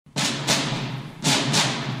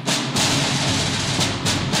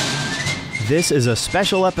This is a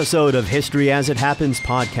special episode of History as It Happens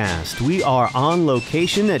podcast. We are on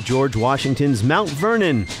location at George Washington's Mount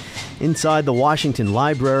Vernon, inside the Washington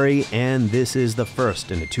Library, and this is the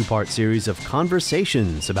first in a two-part series of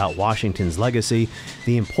conversations about Washington's legacy,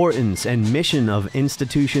 the importance and mission of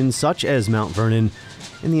institutions such as Mount Vernon,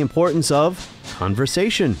 and the importance of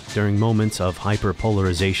conversation during moments of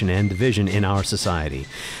hyperpolarization and division in our society.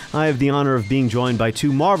 I have the honor of being joined by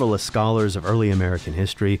two marvelous scholars of early American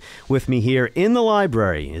history. With me here in the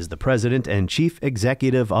library is the president and chief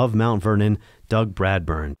executive of Mount Vernon, Doug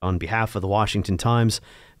Bradburn. On behalf of the Washington Times,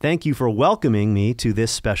 thank you for welcoming me to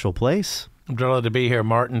this special place. I'm delighted to be here,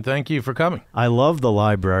 Martin. Thank you for coming. I love the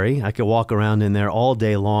library. I could walk around in there all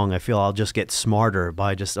day long. I feel I'll just get smarter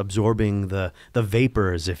by just absorbing the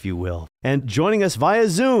vapors, if you will. And joining us via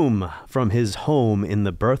Zoom from his home in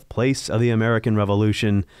the birthplace of the American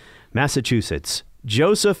Revolution, Massachusetts,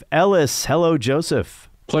 Joseph Ellis. Hello, Joseph.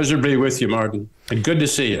 Pleasure to be with you, Martin. And good to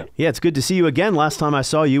see you. Yeah, it's good to see you again. Last time I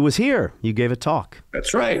saw you was here. You gave a talk.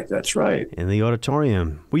 That's right. In the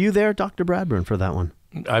auditorium. Were you there, Dr. Bradburn, for that one?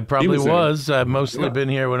 I probably was. I've mostly been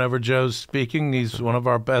here whenever Joe's speaking. He's one of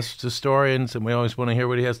our best historians, and we always want to hear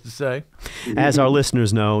what he has to say. As our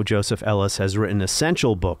listeners know, Joseph Ellis has written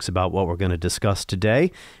essential books about what we're going to discuss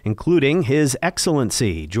today, including His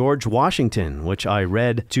Excellency, George Washington, which I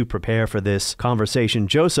read to prepare for this conversation.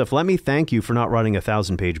 Joseph, let me thank you for not writing a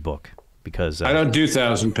 1,000-page book, because I don't do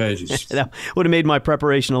 1,000 pages. That would have made my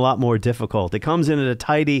preparation a lot more difficult. It comes in at a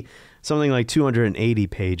tidy something like 280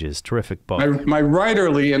 pages. Terrific book. My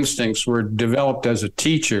writerly instincts were developed as a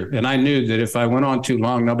teacher, and I knew that if I went on too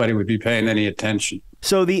long, nobody would be paying any attention.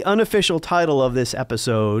 So the unofficial title of this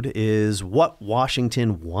episode is What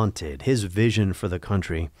Washington Wanted, His Vision for the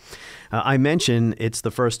Country. I mentioned it's the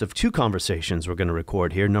first of two conversations we're going to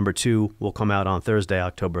record here. Number 2 will come out on Thursday,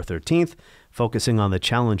 October 13th, focusing on the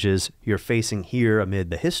challenges you're facing here amid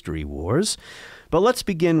the history wars. But let's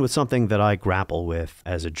begin with something that I grapple with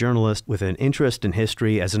as a journalist with an interest in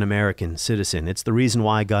history as an American citizen. It's the reason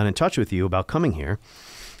why I got in touch with you about coming here.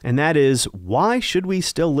 And that is, why should we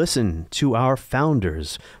still listen to our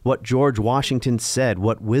founders? What George Washington said,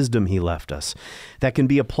 what wisdom he left us, that can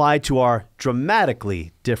be applied to our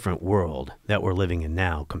dramatically different world that we're living in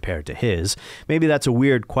now compared to his. Maybe that's a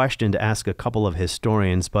weird question to ask a couple of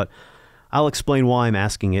historians, but I'll explain why I'm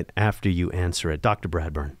asking it after you answer it. Dr.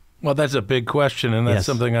 Bradburn. Well, that's a big question, and that's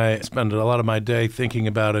something I spend a lot of my day thinking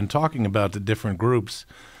about and talking about to different groups.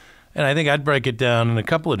 And I think I'd break it down in a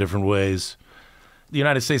couple of different ways. The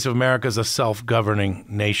United States of America is a self-governing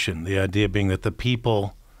nation, the idea being that the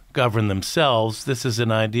people govern themselves. This is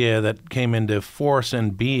an idea that came into force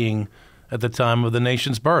and being at the time of the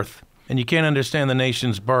nation's birth. And you can't understand the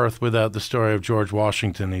nation's birth without the story of George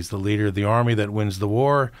Washington. He's the leader of the army that wins the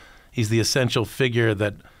war. He's the essential figure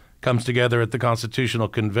that comes together at the Constitutional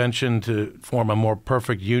Convention to form a more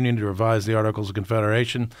perfect union, to revise the Articles of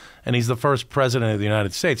Confederation. And he's the first president of the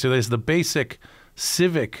United States. So there's the basic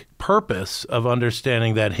civic purpose of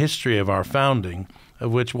understanding that history of our founding,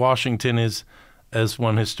 of which Washington is, as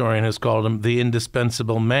one historian has called him, the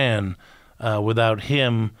indispensable man. Without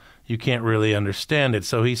him, you can't really understand it.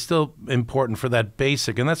 So he's still important for that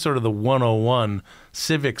basic, and that's sort of the 101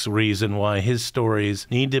 civics reason why his stories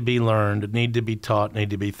need to be learned, need to be taught, need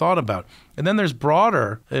to be thought about. And then there's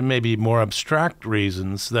broader and maybe more abstract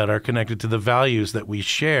reasons that are connected to the values that we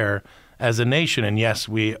share as a nation. And yes,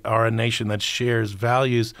 we are a nation that shares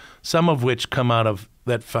values, some of which come out of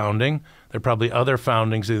that founding. There are probably other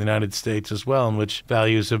foundings in the United States as well in which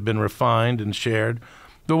values have been refined and shared.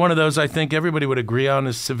 But one of those I think everybody would agree on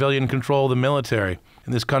is civilian control of the military.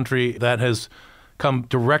 In this country, that has come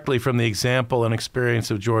directly from the example and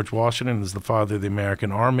experience of George Washington as the father of the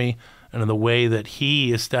American Army, and in the way that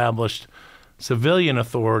he established civilian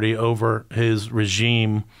authority over his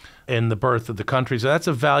regime and the birth of the country. So that's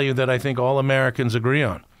a value that I think all Americans agree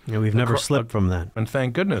on. Yeah, we've never slipped from that. And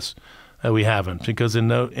thank goodness we haven't, because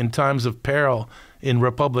in times of peril in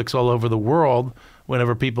republics all over the world,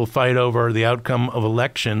 whenever people fight over the outcome of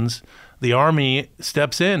elections, the army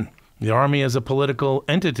steps in. The army as a political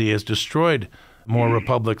entity has destroyed more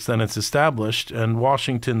republics than it's established, and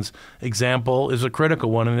Washington's example is a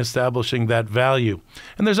critical one in establishing that value.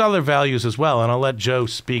 And there's other values as well, and I'll let Joe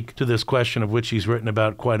speak to this question, of which he's written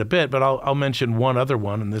about quite a bit, but I'll mention one other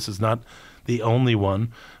one, and this is not the only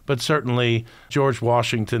one, but certainly George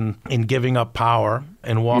Washington, in giving up power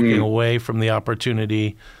and walking away from the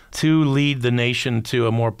opportunity to lead the nation to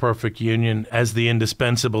a more perfect union as the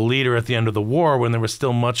indispensable leader at the end of the war, when there was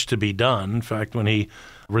still much to be done. In fact, when he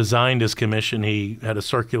resigned his commission, he had a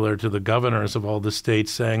circular to the governors of all the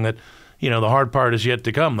states saying that the hard part is yet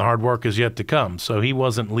to come. The hard work is yet to come. So he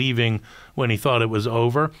wasn't leaving when he thought it was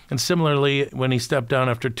over. And similarly, when he stepped down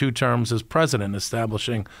after 2 terms as president,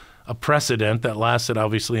 establishing a precedent that lasted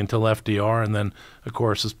obviously until FDR and then, of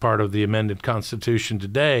course, as part of the amended Constitution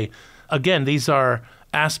today. Again, these are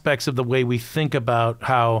aspects of the way we think about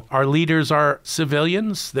how our leaders are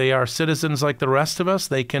civilians. They are citizens like the rest of us.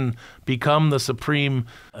 They can become the supreme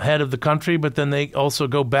head of the country, but then they also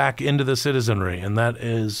go back into the citizenry. And that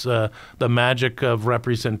is the magic of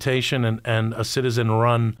representation and a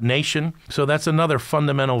citizen-run nation. So that's another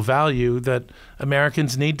fundamental value that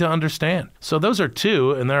Americans need to understand. So those are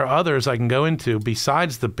 2, and there are others I can go into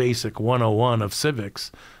besides the basic 101 of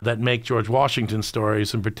civics that make George Washington's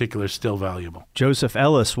stories in particular still valuable. Joseph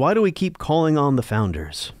Ellis, why do we keep calling on the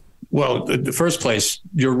founders? Well, in the first place,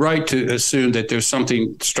 you're right to assume that there's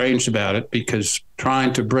something strange about it, because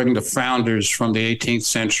trying to bring the founders from the 18th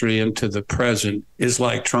century into the present is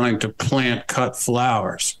like trying to plant cut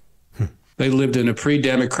flowers. They lived in a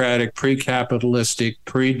pre-democratic, pre-capitalistic,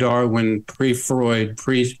 pre-Darwin, pre-Freud,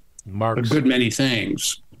 Marx, a good many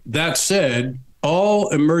things. That said, all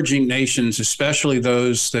emerging nations, especially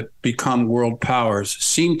those that become world powers,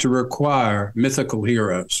 seem to require mythical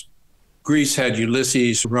heroes. Greece had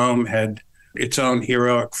Ulysses, Rome had its own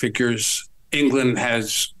heroic figures. England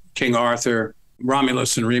has King Arthur.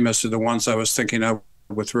 Romulus and Remus are the ones I was thinking of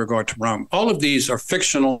with regard to Rome. All of these are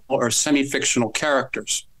fictional or semi-fictional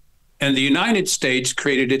characters. And the United States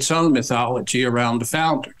created its own mythology around the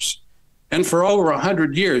founders. And for over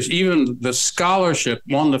 100 years, even the scholarship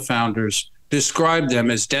on the founders described them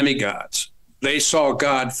as demigods. They saw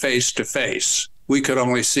God face to face. We could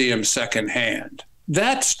only see him secondhand.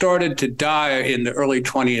 That started to die in the early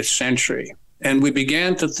 20th century. And we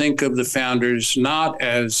began to think of the founders not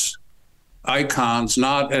as icons,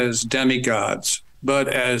 not as demigods, but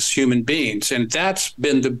as human beings. And that's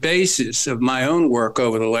been the basis of my own work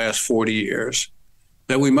over the last 40 years,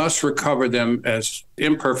 that we must recover them as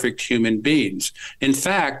imperfect human beings. In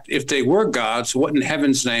fact, if they were gods, what in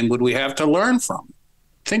heaven's name would we have to learn from?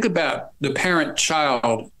 Think about the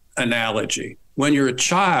parent-child analogy. When you're a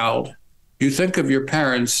child, you think of your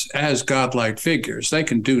parents as godlike figures. They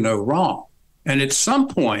can do no wrong. And at some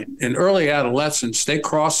point in early adolescence, they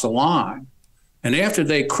cross the line. And after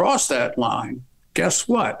they cross that line, guess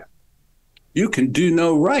what? You can do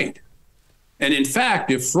no right. And in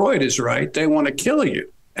fact, if Freud is right, they want to kill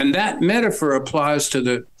you. And that metaphor applies to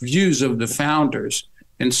the views of the founders.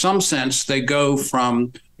 In some sense, they go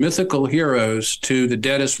from mythical heroes to the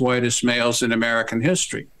deadest, whitest males in American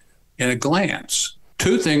history in a glance.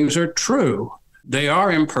 2 things are true. They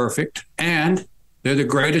are imperfect, and they're the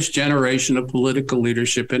greatest generation of political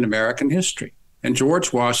leadership in American history. And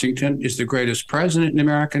George Washington is the greatest president in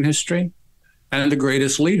American history and the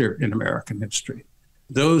greatest leader in American history.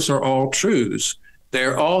 Those are all truths.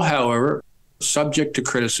 They're all, however, subject to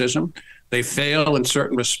criticism. They fail in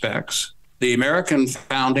certain respects. The American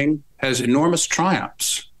founding has enormous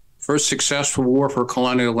triumphs. First successful war for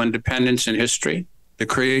colonial independence in history, the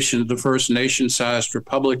creation of the first nation-sized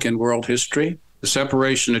republic in world history, the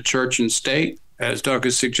separation of church and state, as Doug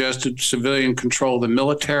has suggested, civilian control of the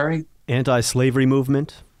military. Anti-slavery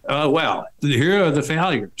movement? Well, here are the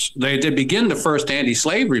failures. They did begin the first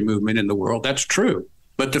anti-slavery movement in the world. That's true.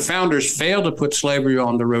 But the founders failed to put slavery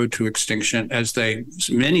on the road to extinction, as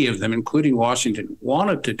many of them, including Washington,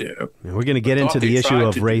 wanted to do. And we're going to get into the issue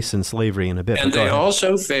of race and slavery in a bit. And they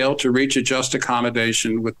also failed to reach a just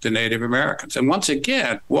accommodation with the Native Americans. And once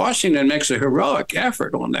again, Washington makes a heroic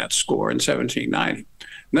effort on that score in 1790.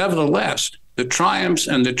 Nevertheless, the triumphs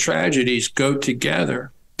and the tragedies go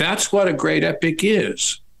together. That's what a great epic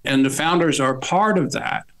is. And the founders are part of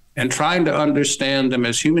that. And trying to understand them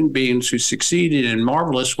as human beings who succeeded in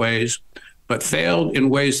marvelous ways, but failed in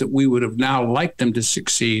ways that we would have now liked them to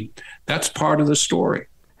succeed, that's part of the story.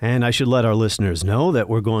 And I should let our listeners know that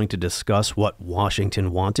we're going to discuss what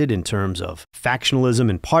Washington wanted in terms of factionalism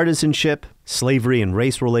and partisanship, slavery and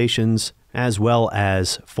race relations, as well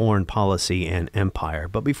as foreign policy and empire.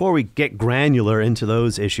 But before we get granular into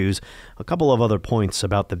those issues, a couple of other points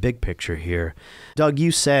about the big picture here. Doug,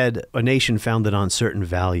 you said a nation founded on certain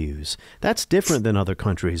values. That's different than other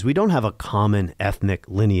countries. We don't have a common ethnic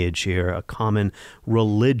lineage here, a common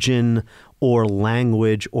religion or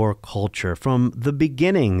language or culture. From the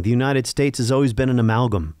beginning, the United States has always been an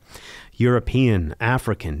amalgam. European,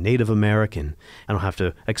 African, Native American. I don't have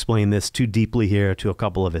to explain this too deeply here to a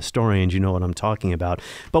couple of historians. You know what I'm talking about.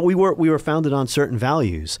 But we were founded on certain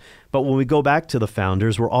values. But when we go back to the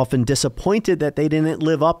founders, we're often disappointed that they didn't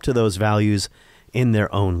live up to those values in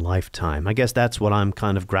their own lifetime. I guess that's what I'm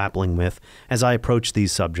kind of grappling with as I approach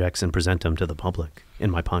these subjects and present them to the public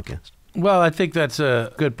in my podcast. Well, I think that's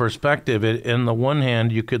a good perspective. In the one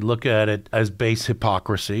hand, you could look at it as base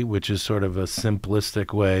hypocrisy, which is sort of a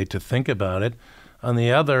simplistic way to think about it. On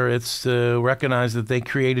the other, it's to recognize that they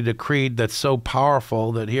created a creed that's so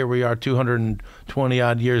powerful that here we are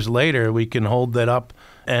 220-odd years later, we can hold that up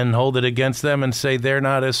and hold it against them and say they're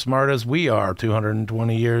not as smart as we are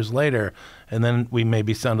 220 years later. And then we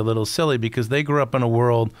maybe sound a little silly because they grew up in a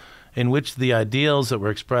world in which the ideals that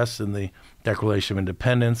were expressed in the Declaration of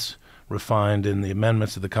Independence, refined in the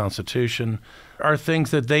amendments of the Constitution, are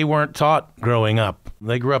things that they weren't taught growing up.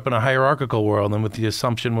 They grew up in a hierarchical world in which the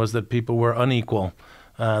assumption was that people were unequal.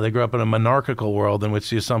 They grew up in a monarchical world in which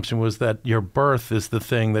the assumption was that your birth is the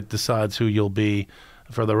thing that decides who you'll be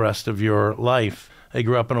for the rest of your life. They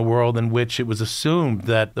grew up in a world in which it was assumed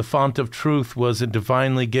that the font of truth was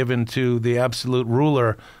divinely given to the absolute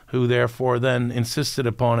ruler, who therefore then insisted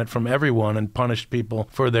upon it from everyone and punished people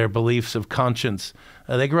for their beliefs of conscience.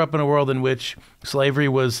 They grew up in a world in which slavery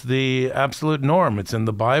was the absolute norm. It's in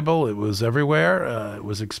the Bible. It was everywhere. It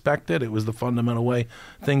was expected. It was the fundamental way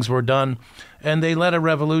things were done. And they led a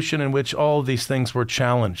revolution in which all of these things were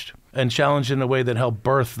challenged, and challenged in a way that helped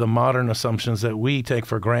birth the modern assumptions that we take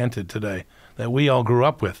for granted today, that we all grew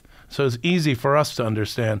up with. So it's easy for us to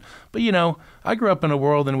understand. But, you know, I grew up in a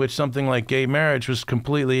world in which something like gay marriage was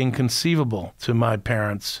completely inconceivable to my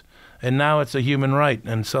parents. And now it's a human right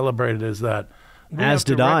and celebrated as that. As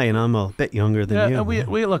did I, and I'm a bit younger than you.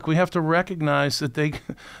 We have to recognize that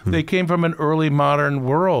they came from an early modern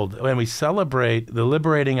world. And we celebrate the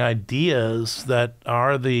liberating ideas that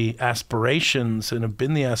are the aspirations and have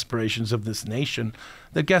been the aspirations of this nation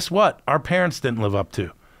that, guess what, our parents didn't live up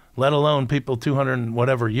to, let alone people 200 and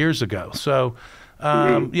whatever years ago. So,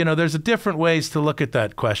 you know, there's different ways to look at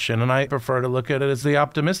that question, and I prefer to look at it as the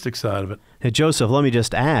optimistic side of it. Hey, Joseph, let me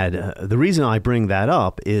just add, the reason I bring that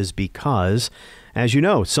up is because, as you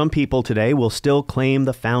know, some people today will still claim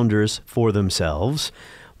the founders for themselves,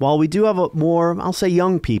 while we do have more, I'll say,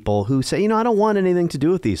 young people who say, you know, I don't want anything to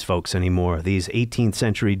do with these folks anymore, these 18th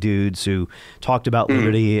century dudes who talked about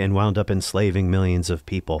liberty and wound up enslaving millions of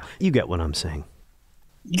people. You get what I'm saying.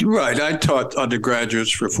 You're right. I taught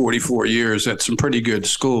undergraduates for 44 years at some pretty good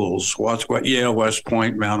schools, Yale, West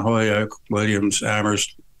Point, Mount Holyoke, Williams,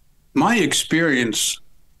 Amherst. My experience,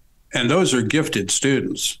 and those are gifted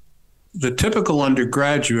students, the typical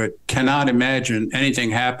undergraduate cannot imagine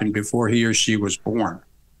anything happened before he or she was born.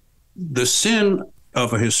 The sin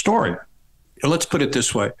of a historian, let's put it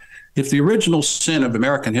this way, if the original sin of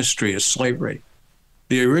American history is slavery,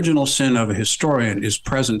 the original sin of a historian is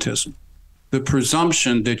presentism. The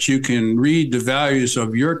presumption that you can read the values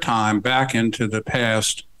of your time back into the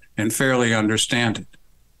past and fairly understand it.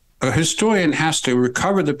 A historian has to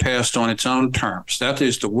recover the past on its own terms. That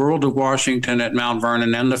is the world of Washington at Mount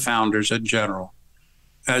Vernon and the founders in general,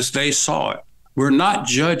 as they saw it. We're not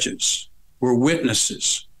judges. We're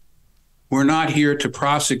witnesses. We're not here to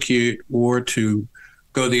prosecute or to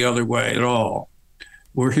go the other way at all.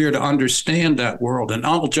 We're here to understand that world, and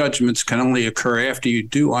all judgments can only occur after you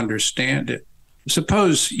do understand it.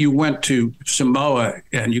 Suppose you went to Samoa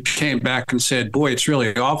and you came back and said, boy, it's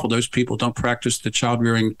really awful. Those people don't practice the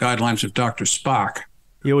child-rearing guidelines of Dr. Spock.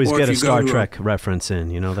 You always get a Star Trek reference in,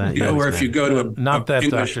 you know that? Or if you go to Not that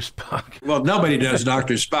English, Dr. Spock. Well, nobody does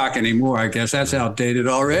Dr. Spock anymore, I guess. That's outdated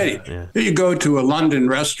already. Yeah. You go to a London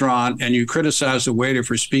restaurant and you criticize the waiter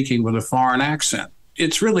for speaking with a foreign accent.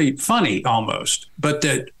 It's really funny almost, but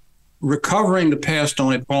that recovering the past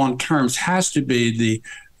on its own terms has to be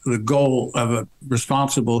the goal of a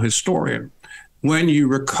responsible historian. When you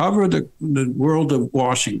recover the world of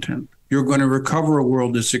Washington, you're going to recover a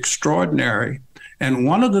world that's extraordinary. And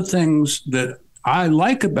one of the things that I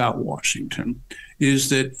like about Washington is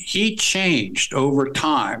that he changed over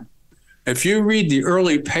time. If you read the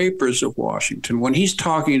early papers of Washington, when he's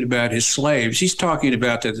talking about his slaves, he's talking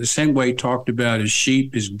about that the same way he talked about his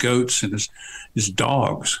sheep, his goats, and his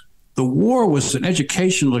dogs. The war was an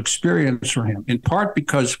educational experience for him, in part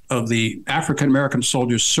because of the African-American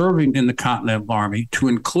soldiers serving in the Continental Army, to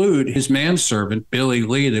include his manservant, Billy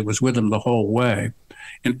Lee, that was with him the whole way,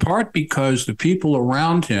 in part because the people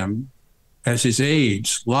around him, as his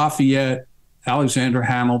aides, Lafayette, Alexander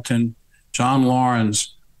Hamilton, John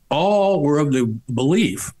Lawrence, all were of the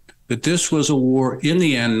belief that this was a war, in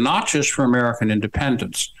the end, not just for American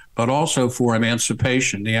independence, but also for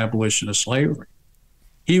emancipation, the abolition of slavery.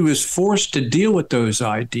 He was forced to deal with those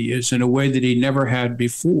ideas in a way that he never had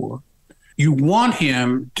before. You want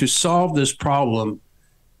him to solve this problem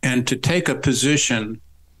and to take a position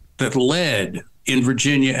that led in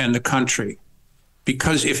Virginia and the country.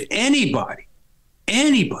 Because if anybody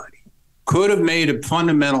could have made a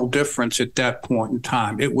fundamental difference at that point in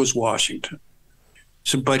time, it was Washington.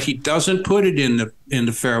 So, but he doesn't put it in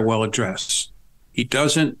the farewell address. He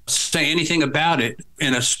doesn't say anything about it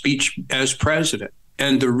in a speech as president.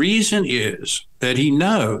 And the reason is that he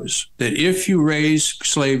knows that if you raise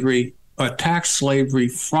slavery, attack slavery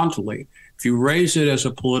frontally, if you raise it as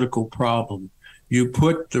a political problem, you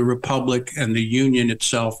put the republic and the Union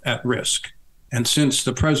itself at risk. And since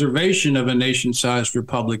the preservation of a nation-sized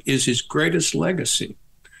republic is his greatest legacy,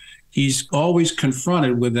 he's always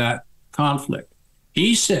confronted with that conflict.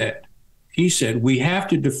 He said, we have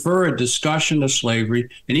to defer a discussion of slavery,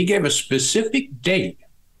 and he gave a specific date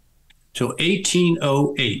till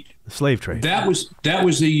 1808. The slave trade. That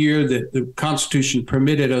was the year that the Constitution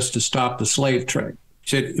permitted us to stop the slave trade. He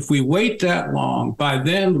said, if we wait that long, by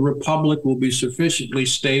then the republic will be sufficiently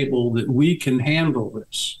stable that we can handle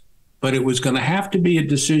this. But it was going to have to be a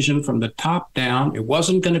decision from the top down. It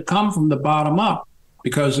wasn't going to come from the bottom up,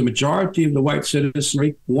 because the majority of the white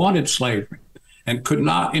citizenry wanted slavery and could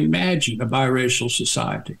not imagine a biracial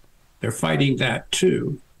society. They're fighting that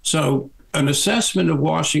too. So an assessment of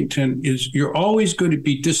Washington is, you're always going to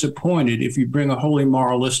be disappointed if you bring a wholly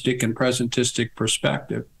moralistic and presentistic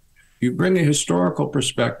perspective. You bring a historical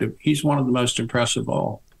perspective, he's one of the most impressive of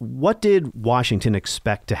all. What did Washington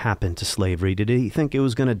expect to happen to slavery? Did he think it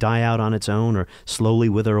was going to die out on its own or slowly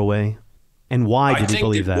wither away? And why did he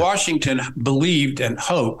believe that? Washington believed and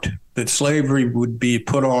hoped that slavery would be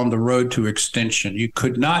put on the road to extinction. You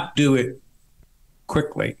could not do it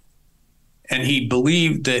quickly. And he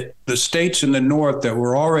believed that the states in the North that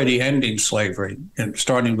were already ending slavery, and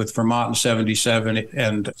starting with Vermont in 77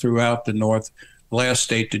 and throughout the North, the last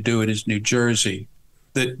state to do it is New Jersey,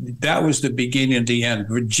 that was the beginning of the end.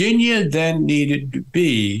 Virginia then needed to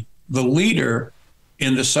be the leader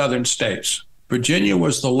in the southern states. Virginia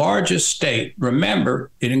was the largest state. Remember,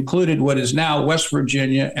 it included what is now West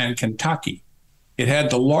Virginia and Kentucky. It had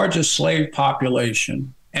the largest slave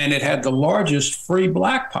population, and it had the largest free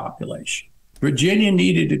black population. Virginia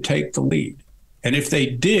needed to take the lead. And if they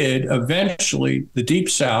did, eventually the Deep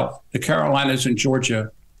South, the Carolinas and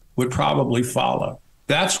Georgia, would probably follow.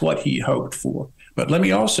 That's what he hoped for. But let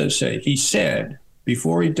me also say, he said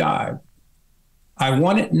before he died, I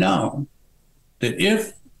want it known that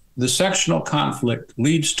if the sectional conflict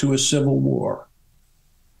leads to a civil war,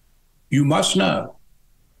 you must know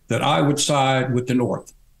that I would side with the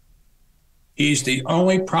North. He's the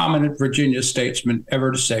only prominent Virginia statesman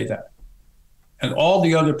ever to say that. And all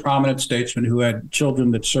the other prominent statesmen who had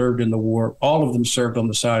children that served in the war, all of them served on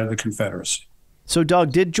the side of the Confederacy. So,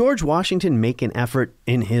 Doug, did George Washington make an effort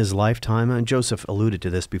in his lifetime? And Joseph alluded to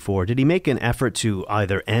this before. Did he make an effort to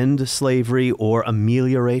either end slavery or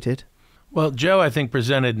ameliorate it? Well, Joe, I think,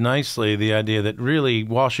 presented nicely the idea that really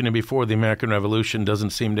Washington before the American Revolution doesn't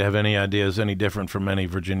seem to have any ideas any different from any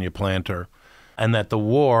Virginia planter. And that the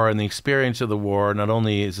war and the experience of the war not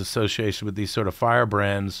only is associated with these sort of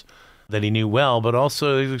firebrands that he knew well, but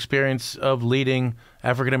also his experience of leading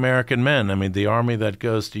African-American men. I mean, the army that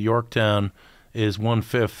goes to Yorktown is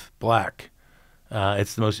 1/5 black.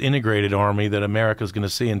 It's the most integrated army that America's going to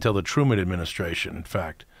see until the Truman administration, in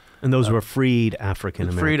fact. And those were freed African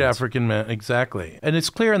Americans. Freed African men, exactly. And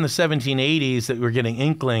it's clear in the 1780s that we're getting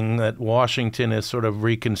inkling that Washington is sort of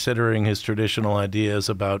reconsidering his traditional ideas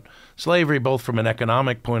about slavery, both from an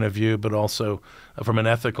economic point of view, but also from an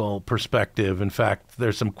ethical perspective. In fact,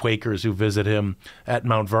 there's some Quakers who visit him at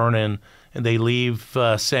Mount Vernon, and they leave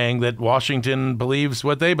saying that Washington believes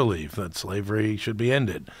what they believe, that slavery should be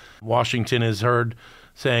ended. Washington is heard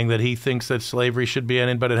saying that he thinks that slavery should be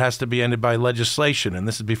ended, but it has to be ended by legislation. And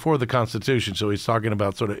this is before the Constitution, so he's talking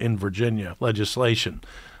about sort of in Virginia legislation.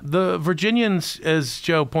 The Virginians, as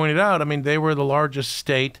Joe pointed out, I mean, they were the largest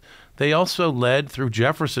state. They also led, through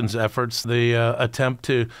Jefferson's efforts, the attempt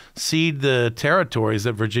to cede the territories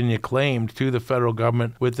that Virginia claimed to the federal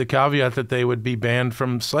government with the caveat that they would be banned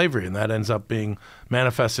from slavery. And that ends up being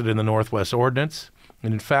manifested in the Northwest Ordinance.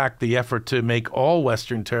 And in fact, the effort to make all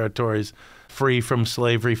Western territories free from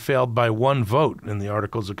slavery failed by one vote in the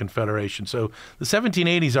Articles of Confederation. So the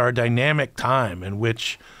 1780s are a dynamic time in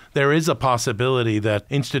which there is a possibility that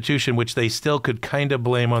institution which they still could kind of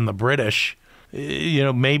blame on the British,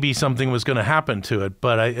 maybe something was going to happen to it.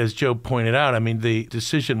 But as Joe pointed out, I mean, the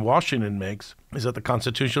decision Washington makes is at the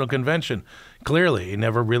Constitutional Convention. Clearly, he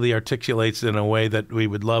never really articulates it in a way that we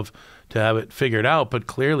would love to have it figured out, but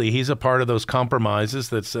clearly he's a part of those compromises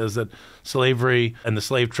that says that slavery and the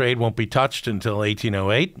slave trade won't be touched until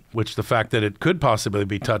 1808, which the fact that it could possibly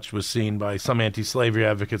be touched was seen by some anti-slavery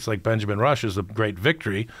advocates like Benjamin Rush as a great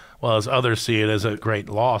victory, while as others see it as a great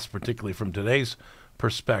loss, particularly from today's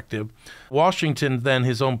perspective. Washington, then,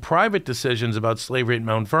 his own private decisions about slavery at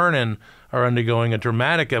Mount Vernon are undergoing a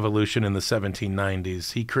dramatic evolution in the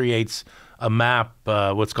 1790s. He creates a map,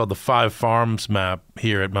 what's called the Five Farms map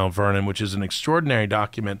here at Mount Vernon, which is an extraordinary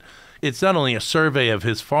document. It's not only a survey of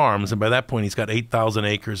his farms, and by that point he's got 8,000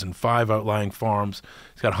 acres and 5 outlying farms.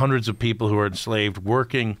 He's got hundreds of people who are enslaved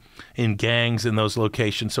working in gangs in those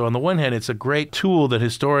locations. So on the one hand, it's a great tool that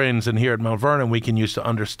historians and here at Mount Vernon we can use to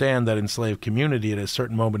understand that enslaved community at a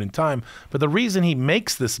certain moment in time. But the reason he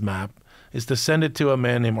makes this map is to send it to a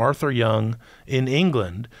man named Arthur Young in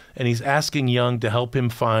England, and he's asking Young to help him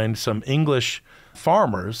find some English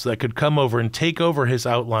farmers that could come over and take over his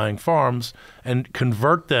outlying farms and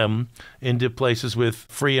convert them into places with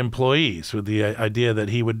free employees, with the idea that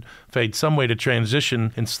he would find some way to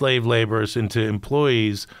transition enslaved laborers into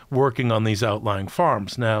employees working on these outlying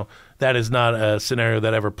farms. Now, that is not a scenario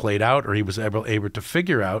that ever played out or he was ever able to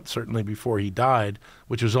figure out, certainly before he died,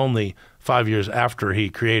 which was only 5 years after he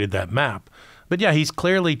created that map. But yeah, he's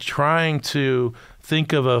clearly trying to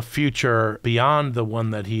think of a future beyond the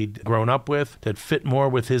one that he'd grown up with, that fit more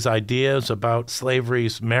with his ideas about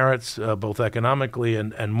slavery's merits, both economically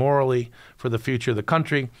and morally, for the future of the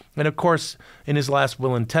country. And of course, in his last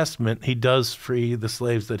will and testament, he does free the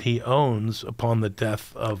slaves that he owns upon the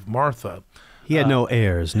death of Martha. He had no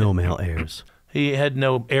heirs, no male heirs. He had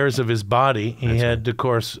no heirs of his body. He had, of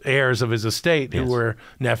course, heirs of his estate who were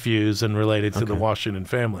nephews and related to the Washington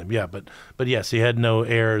family. Yeah, but yes, he had no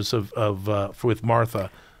heirs with Martha.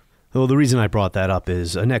 Well, the reason I brought that up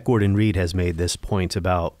is Annette Gordon Reed has made this point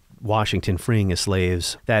about Washington freeing his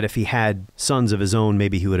slaves, that if he had sons of his own,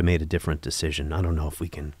 maybe he would have made a different decision. I don't know if we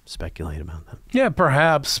can speculate about that. Yeah,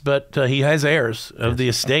 perhaps, but he has heirs of the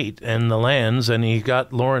estate and the lands, and he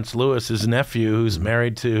got Lawrence Lewis, his nephew, who's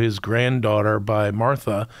married to his granddaughter by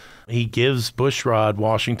Martha. He gives Bushrod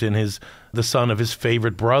Washington, the son of his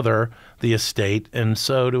favorite brother, the estate, and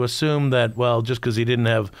so to assume that, well, just because he didn't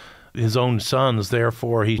have his own sons,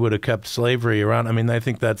 therefore he would have kept slavery around, I mean, I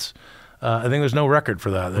think there's no record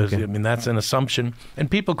for that. I mean, that's an assumption.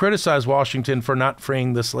 And people criticize Washington for not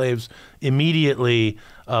freeing the slaves immediately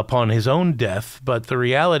upon his own death. But the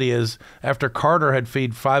reality is, after Carter had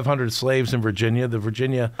freed 500 slaves in Virginia, the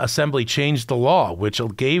Virginia Assembly changed the law, which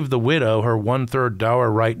gave the widow her 1/3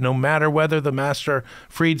 dower right, no matter whether the master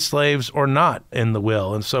freed slaves or not in the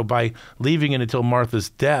will. And so by leaving it until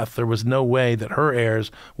Martha's death, there was no way that her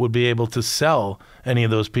heirs would be able to sell any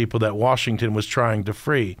of those people that Washington was trying to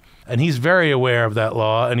free. And he's very aware of that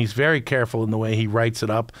law, and he's very careful in the way he writes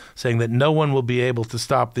it up, saying that no one will be able to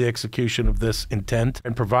stop the execution of this intent,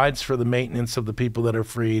 and provides for the maintenance of the people that are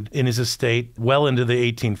freed in his estate well into the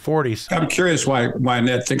 1840s. I'm curious why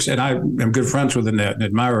Annette thinks, and I am good friends with Annette and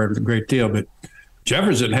admire her a great deal, but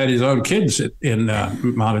Jefferson had his own kids in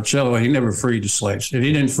Monticello. He never freed the slaves. And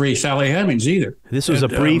he didn't free Sally Hemings either. This was a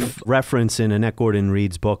brief reference in Annette Gordon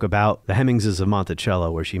Reed's book about the Hemingses of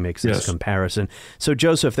Monticello, where she makes this comparison. So,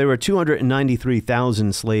 Joseph, there were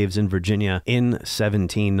 293,000 slaves in Virginia in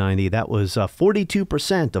 1790. That was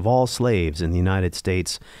 42% of all slaves in the United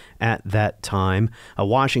States at that time.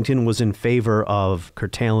 Washington was in favor of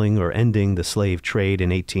curtailing or ending the slave trade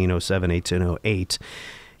in 1807, 1808.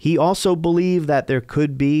 He also believed that there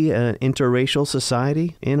could be an interracial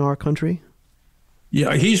society in our country.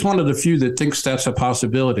 Yeah, he's one of the few that thinks that's a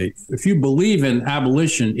possibility. If you believe in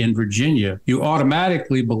abolition in Virginia, you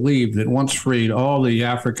automatically believe that once freed, all the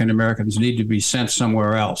African Americans need to be sent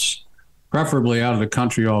somewhere else, preferably out of the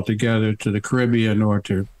country altogether, to the Caribbean or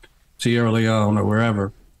to Sierra Leone or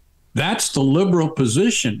wherever. That's the liberal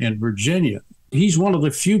position in Virginia. He's one of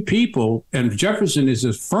the few people, and Jefferson is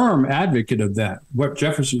a firm advocate of that, what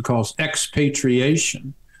Jefferson calls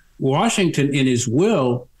expatriation. Washington, in his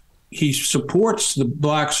will, he supports the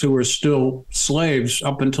blacks who are still slaves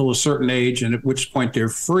up until a certain age, and at which point they're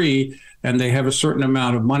free, and they have a certain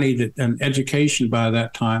amount of money and education by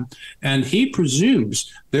that time. And he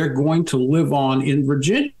presumes they're going to live on in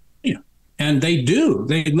Virginia. And they do.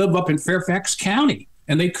 They live up in Fairfax County.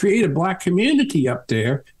 And they create a black community up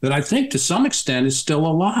there that I think to some extent is still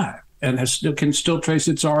alive and can still trace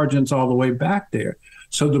its origins all the way back there.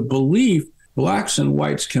 So the belief blacks and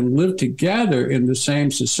whites can live together in the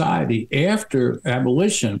same society after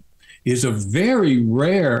abolition is a very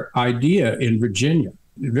rare idea in Virginia,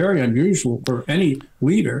 very unusual for any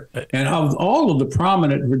leader. And of all of the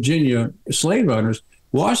prominent Virginia slave owners,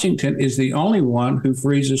 Washington is the only one who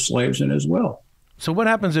frees his slaves in his will. So what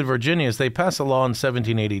happens in Virginia is they pass a law in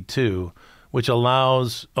 1782 which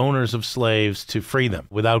allows owners of slaves to free them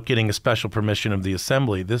without getting a special permission of the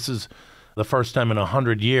Assembly. This is the first time in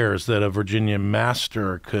 100 years that a Virginia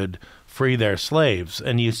master could free their slaves.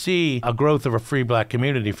 And you see a growth of a free black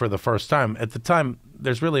community for the first time. At the time,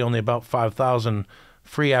 there's really only about 5,000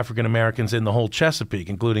 free African Americans in the whole Chesapeake,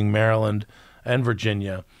 including Maryland and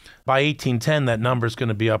Virginia. By 1810, that number is going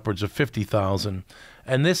to be upwards of 50,000.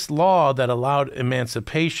 And this law that allowed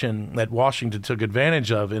emancipation that Washington took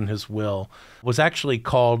advantage of in his will was actually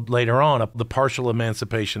called later on the partial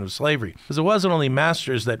emancipation of slavery. Because it wasn't only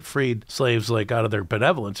masters that freed slaves like out of their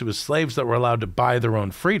benevolence, it was slaves that were allowed to buy their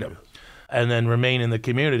own freedom and then remain in the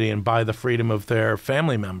community and buy the freedom of their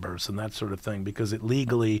family members and that sort of thing, because it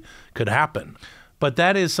legally could happen. But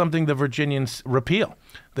that is something the Virginians repeal.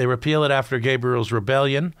 They repeal it after Gabriel's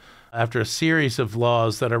Rebellion, after a series of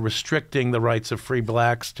laws that are restricting the rights of free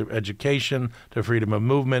blacks to education, to freedom of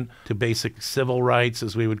movement, to basic civil rights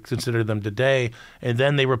as we would consider them today. And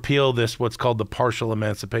then they repeal this, what's called the partial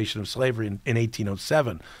emancipation of slavery in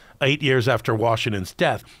 1807, 8 years after Washington's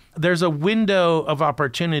death. There's a window of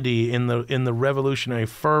opportunity in the revolutionary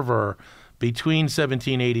fervor between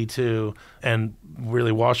 1782 and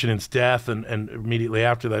really Washington's death and immediately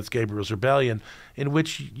after that's Gabriel's Rebellion, in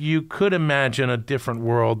which you could imagine a different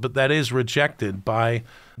world, but that is rejected by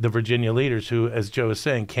the Virginia leaders who, as Joe is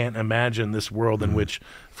saying, can't imagine this world in which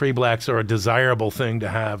free blacks are a desirable thing to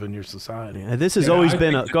have in your society. And this has always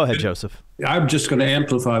been go ahead, Joseph. I'm just going to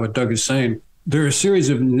amplify what Doug is saying. There are a series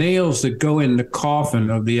of nails that go in the coffin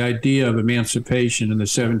of the idea of emancipation in the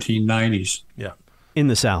 1790s. Yeah. In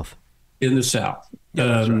the South. In the South. Yeah,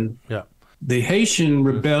 that's right. Yeah. The Haitian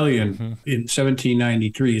Rebellion in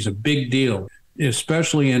 1793 is a big deal,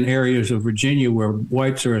 especially in areas of Virginia where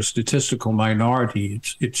whites are a statistical minority.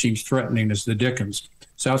 It seems threatening as the Dickens.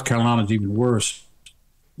 South Carolina is even worse.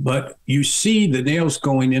 But you see the nails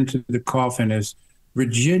going into the coffin as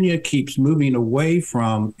Virginia keeps moving away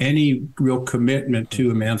from any real commitment to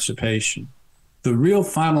emancipation. The real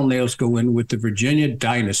final nails go in with the Virginia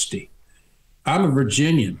dynasty. I'm a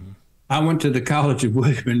Virginian. I went to the College of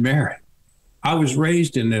William and Mary. I was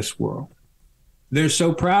raised in this world. They're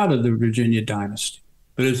so proud of the Virginia dynasty.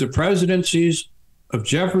 But it's the presidencies of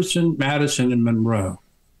Jefferson, Madison, and Monroe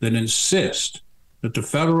that insist that the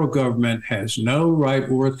federal government has no right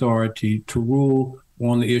or authority to rule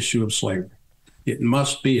on the issue of slavery. It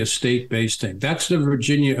must be a state-based thing. That's the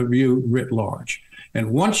Virginia view writ large.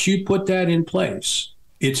 And once you put that in place,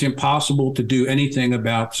 it's impossible to do anything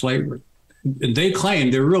about slavery. And they claim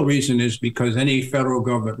their real reason is because any federal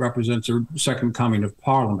government represents a second coming of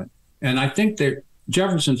Parliament. And I think that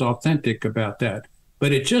Jefferson's authentic about that.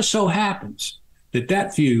 But it just so happens that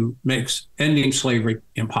that view makes ending slavery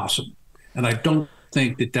impossible. And I don't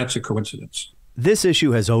think that that's a coincidence. This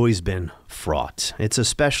issue has always been fraught. It's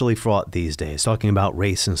especially fraught these days, talking about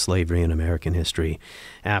race and slavery in American history.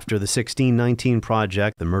 After the 1619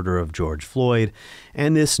 Project, the murder of George Floyd,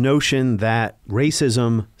 and this notion that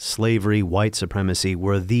racism, slavery, white supremacy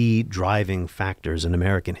were the driving factors in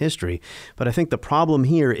American history. But I think the problem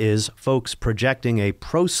here is folks projecting a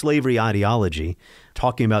pro-slavery ideology,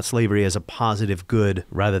 talking about slavery as a positive good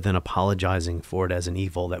rather than apologizing for it as an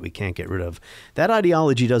evil that we can't get rid of. That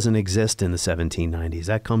ideology doesn't exist in the 1790s.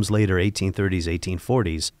 That comes later, 1830s,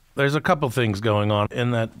 1840s. There's a couple things going on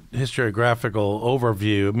in that historiographical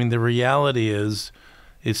overview. I mean, the reality is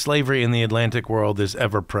slavery in the Atlantic world is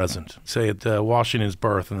ever present. Say at Washington's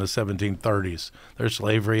birth in the 1730s, there's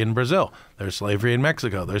slavery in Brazil, there's slavery in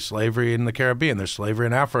Mexico, there's slavery in the Caribbean, there's slavery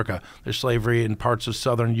in Africa, there's slavery in parts of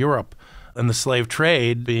southern Europe, and the slave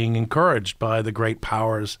trade being encouraged by the great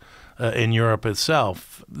powers in Europe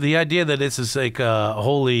itself. The idea that this is like a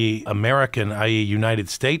wholly American, i.e. United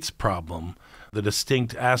States problem, the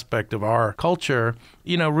distinct aspect of our culture,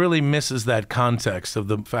 really misses that context of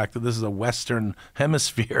the fact that this is a Western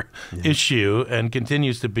Hemisphere issue and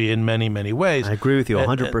continues to be in many, many ways. I agree with you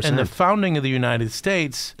 100%. And the founding of the United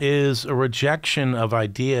States is a rejection of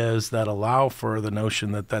ideas that allow for the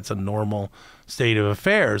notion that that's a normal state of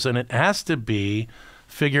affairs. And it has to be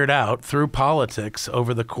figured out through politics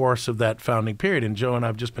over the course of that founding period. And Joe and I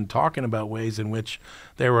have just been talking about ways in which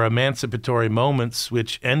there were emancipatory moments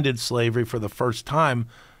which ended slavery for the first time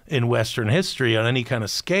in Western history on any kind of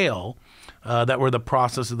scale, that were the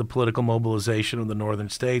process of the political mobilization of the northern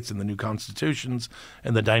states and the new constitutions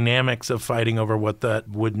and the dynamics of fighting over what that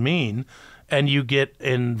would mean. And you get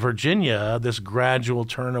in Virginia this gradual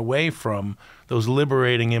turn away from those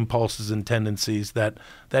liberating impulses and tendencies that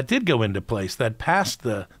did go into place, that passed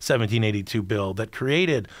the 1782 bill, that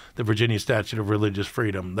created the Virginia Statute of Religious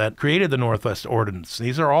Freedom, that created the Northwest Ordinance.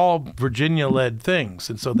 These are all Virginia-led things,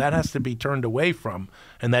 and so that has to be turned away from,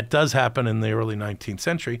 and that does happen in the early 19th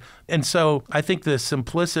century. And so I think the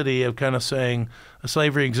simplicity of kind of saying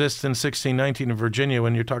slavery exists in 1619 in Virginia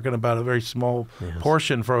when you're talking about a very small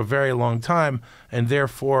portion for a very long time, and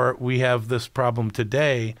therefore we have this problem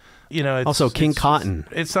today. You know, also King Cotton.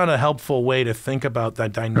 It's not a helpful way to think about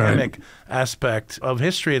that dynamic aspect of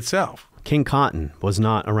history itself. King Cotton was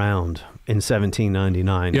not around in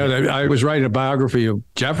 1799. Yeah, I was writing a biography of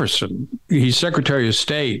Jefferson. He's Secretary of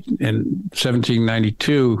State in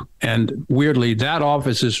 1792, and weirdly, that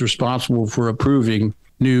office is responsible for approving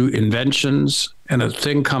new inventions, and a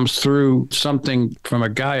thing comes through, something from a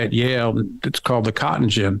guy at Yale that's called the cotton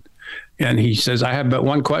gin, and he says, I have but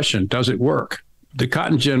one question, does it work? The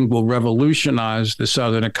cotton gin will revolutionize the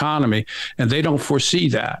Southern economy, and they don't foresee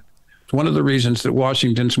that. It's one of the reasons that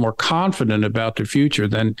Washington's more confident about the future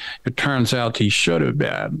than it turns out he should have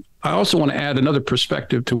been. I also want to add another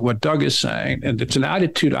perspective to what Doug is saying, and it's an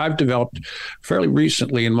attitude I've developed fairly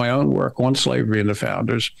recently in my own work on slavery and the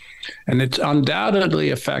founders, and it's undoubtedly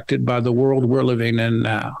affected by the world we're living in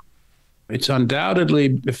now. It's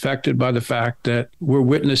undoubtedly affected by the fact that we're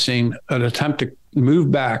witnessing an attempt to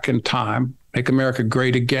move back in time, make America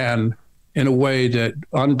great again in a way that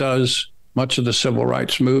undoes much of the civil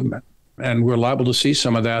rights movement. And we're liable to see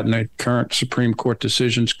some of that in the current Supreme Court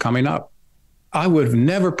decisions coming up. I would have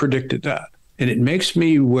never predicted that. And it makes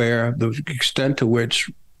me aware the extent to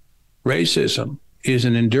which racism is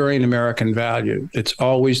an enduring American value. It's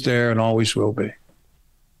always there and always will be.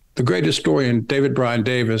 The great historian David Bryan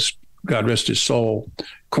Davis, God rest his soul,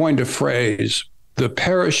 coined a phrase, the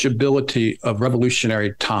perishability of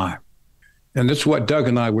revolutionary time. And that's what Doug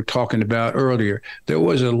and I were talking about earlier. There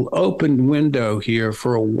was an open window here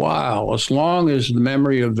for a while, as long as the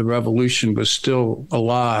memory of the revolution was still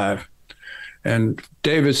alive. And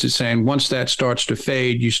Davis is saying once that starts to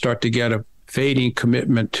fade, you start to get a fading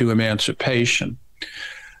commitment to emancipation.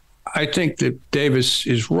 I think that Davis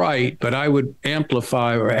is right, but I would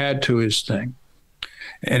amplify or add to his thing.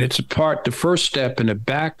 And it's the first step in a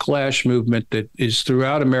backlash movement that is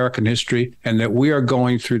throughout American history and that we are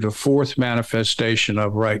going through the fourth manifestation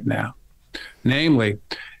of right now. Namely,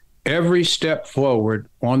 every step forward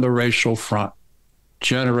on the racial front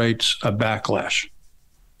generates a backlash.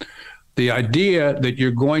 The idea that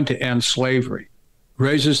you're going to end slavery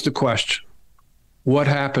raises the question, what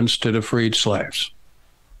happens to the freed slaves?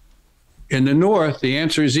 In the North, the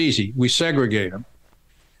answer is easy. We segregate them.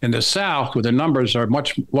 In the South, where the numbers are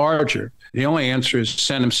much larger, the only answer is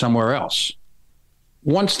send them somewhere else.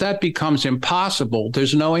 Once that becomes impossible,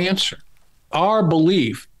 there's no answer. Our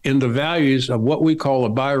belief in the values of what we call a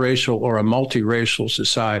biracial or a multiracial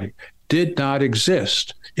society did not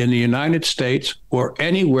exist in the United States or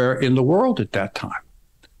anywhere in the world at that time.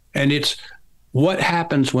 And it's what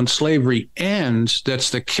happens when slavery ends that's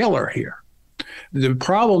the killer here. The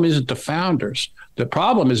problem isn't the founders. The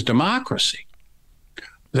problem is democracy.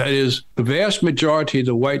 That is, the vast majority of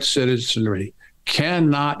the white citizenry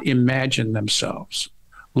cannot imagine themselves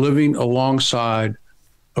living alongside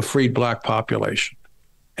a freed Black population.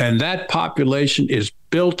 And that population is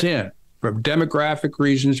built in for demographic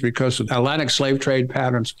reasons because of Atlantic slave trade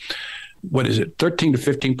patterns. 13 to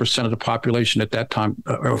 15% of the population at that time,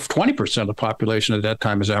 or 20% of the population at that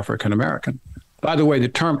time is African American. By the way, the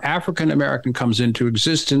term African American comes into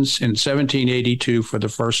existence in 1782 for the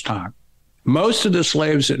first time. Most of the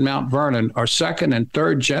slaves at Mount Vernon are second and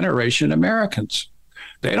third generation Americans.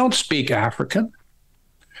 They don't speak African.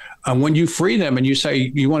 When you free them and you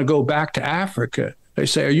say you want to go back to Africa, they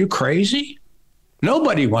say, are you crazy?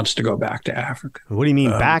 Nobody wants to go back to Africa. What do you mean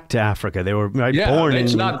back to Africa? They were born in...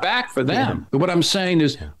 It's not back for them. Yeah. What I'm saying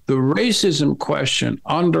is the racism question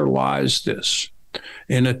underlies this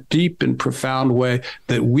in a deep and profound way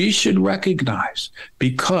that we should recognize,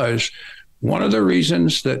 because one of the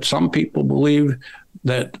reasons that some people believe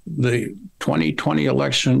that the 2020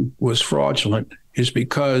 election was fraudulent is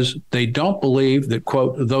because they don't believe that,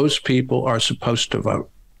 quote, those people are supposed to vote.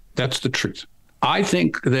 That's the truth. I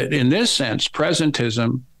think that in this sense,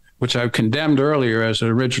 presentism, which I've condemned earlier as an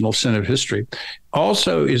original sin of history,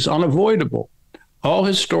 also is unavoidable. All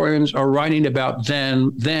historians are writing about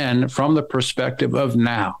then from the perspective of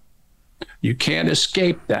now. You can't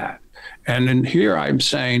escape that. And in here I'm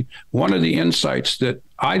saying one of the insights that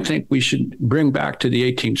I think we should bring back to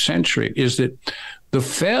the 18th century is that the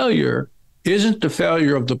failure isn't the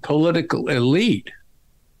failure of the political elite.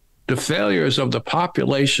 The failure is of the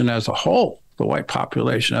population as a whole, the white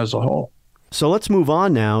population as a whole. So let's move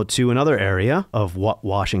on now to another area of what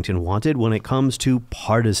Washington wanted when it comes to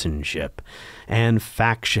partisanship and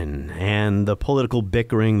faction and the political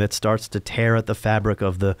bickering that starts to tear at the fabric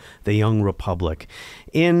of the young republic.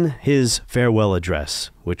 In his farewell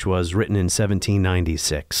address, which was written in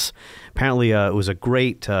 1796, apparently it was a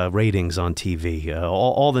great ratings on TV.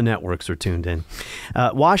 All the networks were tuned in.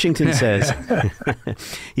 Washington says,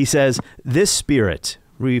 he says, this spirit,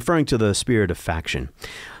 referring to the spirit of faction,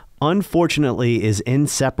 unfortunately is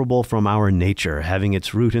inseparable from our nature, having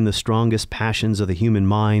its root in the strongest passions of the human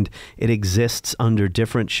mind. It exists under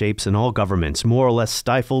different shapes in all governments, more or less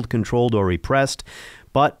stifled, controlled, or repressed.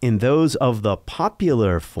 But in those of the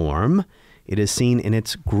popular form, it is seen in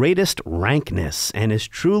its greatest rankness and is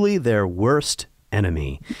truly their worst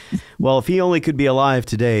enemy. Well, if he only could be alive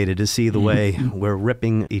today to see the way we're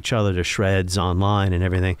ripping each other to shreds online and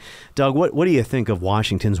everything. Doug, what do you think of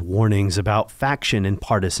Washington's warnings about faction and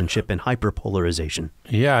partisanship and hyperpolarization?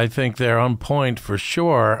 Yeah, I think they're on point for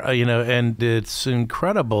sure. And it's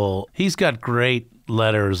incredible. He's got great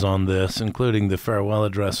letters on this, including the farewell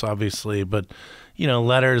address, obviously, but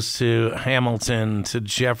letters to Hamilton, to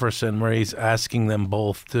Jefferson, where he's asking them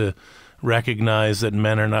both to recognize that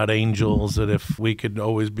men are not angels, that if we could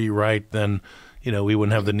always be right, then, we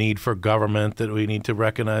wouldn't have the need for government, that we need to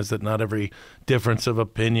recognize that not every difference of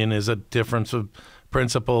opinion is a difference of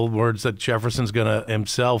principle, words that Jefferson's going to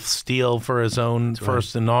himself steal for his own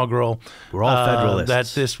first inaugural. We're all Federalists. That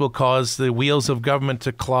this will cause the wheels of government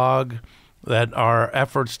to clog, that our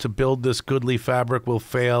efforts to build this goodly fabric will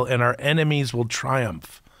fail, and our enemies will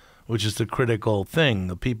triumph, which is the critical thing.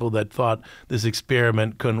 The people that thought this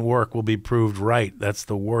experiment couldn't work will be proved right. That's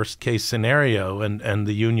the worst case scenario, and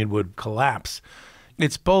the Union would collapse.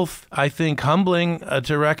 It's both, I think, humbling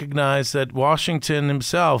to recognize that Washington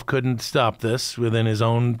himself couldn't stop this within his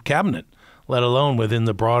own cabinet, let alone within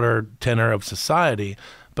the broader tenor of society.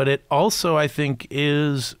 But it also, I think,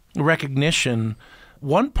 is recognition.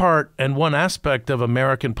 One part and one aspect of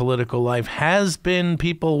American political life has been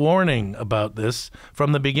people warning about this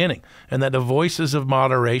from the beginning, and that the voices of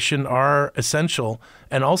moderation are essential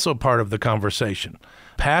and also part of the conversation.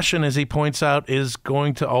 Passion, as he points out, is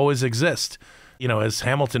going to always exist. As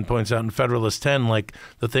Hamilton points out in Federalist 10, like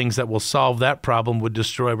the things that will solve that problem would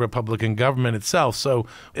destroy Republican government itself. So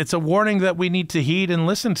it's a warning that we need to heed and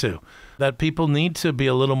listen to, that people need to be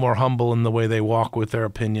a little more humble in the way they walk with their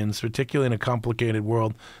opinions, particularly in a complicated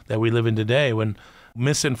world that we live in today, when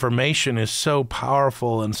misinformation is so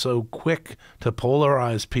powerful and so quick to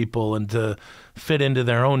polarize people and to fit into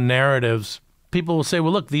their own narratives. People will say,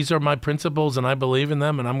 well, look, these are my principles and I believe in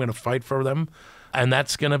them and I'm going to fight for them. And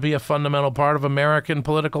that's going to be a fundamental part of American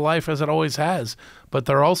political life, as it always has. But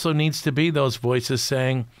there also needs to be those voices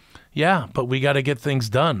saying, yeah, but we got to get things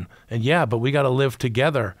done. And yeah, but we got to live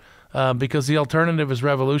together, because the alternative is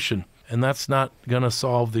revolution. And that's not going to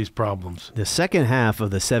solve these problems. The second half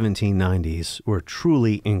of the 1790s were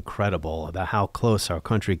truly incredible about how close our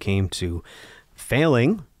country came to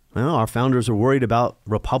failing. Well, our founders were worried about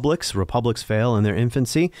republics. Republics fail in their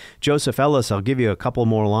infancy. Joseph Ellis, I'll give you a couple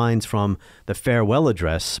more lines from the farewell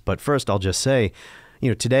address. But first, I'll just say,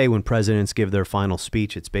 today when presidents give their final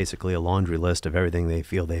speech, it's basically a laundry list of everything they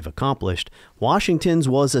feel they've accomplished. Washington's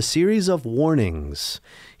was a series of warnings.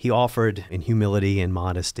 He offered, in humility and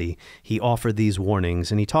modesty, he offered these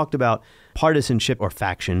warnings, and he talked about partisanship or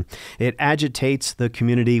faction. It agitates the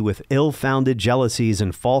community with ill-founded jealousies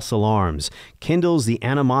and false alarms, kindles the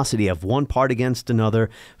animosity of one part against another,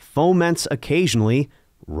 foments occasionally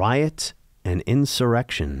riot and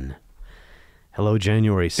insurrection. Hello,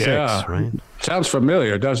 January 6th, right? Sounds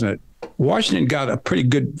familiar, doesn't it? Washington got a pretty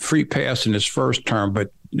good free pass in his first term,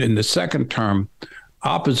 but in the second term,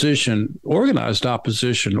 opposition, organized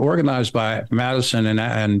by Madison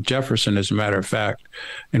and Jefferson, as a matter of fact,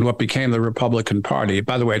 in what became the Republican Party.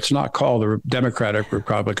 By the way, it's not called the Democratic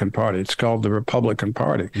Republican Party. It's called the Republican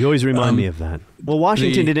Party. You always remind me of that. Well,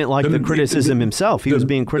 Washington didn't like the criticism himself. He was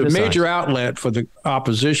being criticized. The major outlet for the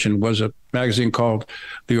opposition was a magazine called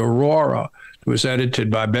The Aurora. It was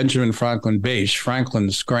edited by Benjamin Franklin Bache,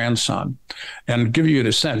 Franklin's grandson. And to give you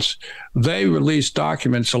a sense, they released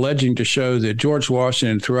documents alleging to show that George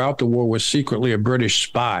Washington throughout the war was secretly a British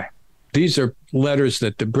spy. These are letters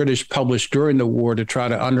that the British published during the war to try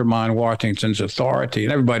to undermine Washington's authority.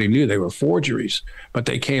 And everybody knew they were forgeries, but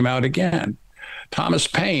they came out again. Thomas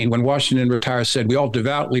Paine, when Washington retired, said, "We all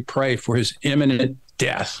devoutly pray for his imminent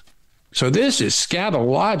death." So this is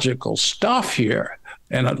scatological stuff here.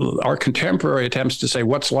 And our contemporary attempts to say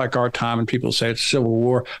what's like our time, and people say it's Civil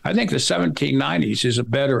War. I think the 1790s is a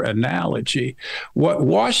better analogy. What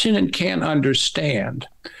Washington can't understand,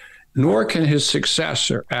 nor can his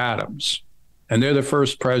successor, Adams, and they're the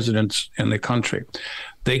first presidents in the country.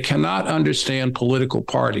 They cannot understand political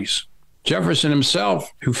parties. Jefferson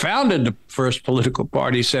himself, who founded the first political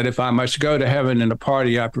party, said, if I must go to heaven in a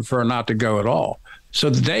party, I prefer not to go at all. So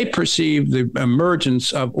they perceive the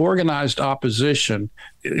emergence of organized opposition.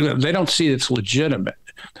 They don't see it's legitimate.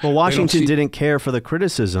 Well, Washington didn't care for the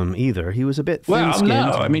criticism either. He was a bit thin-skinned.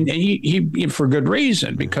 Well, no, I mean, he for good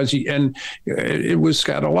reason, because it was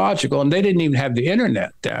scatological, and they didn't even have the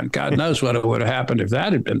internet then. God knows what would have happened if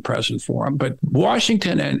that had been present for him. But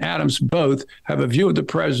Washington and Adams both have a view of the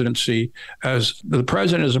presidency as the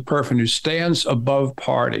president is a person who stands above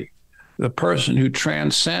party, the person who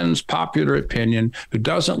transcends popular opinion, who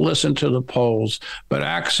doesn't listen to the polls, but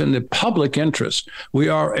acts in the public interest. We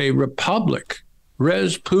are a republic.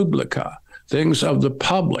 Res publica, things of the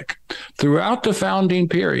public. Throughout the founding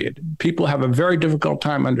period, people have a very difficult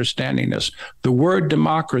time understanding this. The word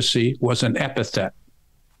democracy was an epithet.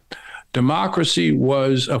 Democracy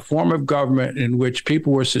was a form of government in which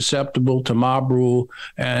people were susceptible to mob rule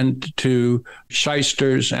and to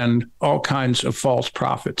shysters and all kinds of false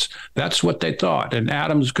prophets. That's what they thought. And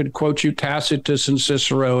Adams could quote you Tacitus and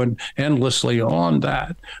Cicero and endlessly on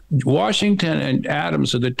that. Washington and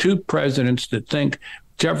Adams are the two presidents that think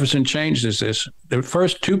Jefferson changes this. The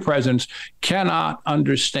first two presidents cannot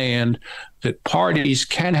understand that parties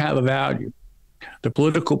can have a value. The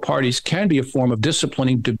political parties can be a form of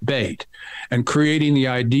disciplining debate and creating the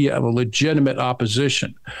idea of a legitimate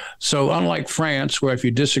opposition. So unlike France, where if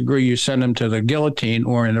you disagree, you send them to the guillotine,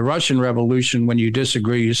 or in the Russian Revolution, when you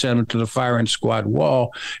disagree, you send them to the firing squad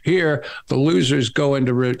wall, here, the losers go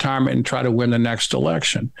into retirement and try to win the next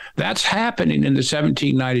election. That's happening in the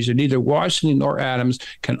 1790s, and neither Washington nor Adams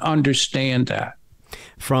can understand that.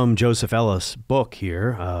 From Joseph Ellis' book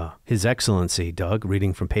here, His Excellency, Doug,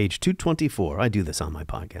 reading from page 224. I do this on my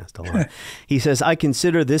podcast a lot. He says, I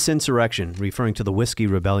consider this insurrection, referring to the Whiskey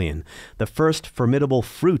Rebellion, the first formidable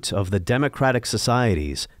fruit of the democratic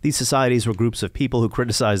societies. These societies were groups of people who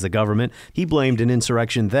criticized the government. He blamed an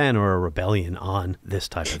insurrection then, or a rebellion, on this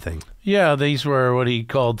type of thing. Yeah, these were what he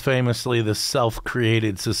called famously the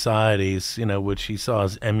self-created societies, which he saw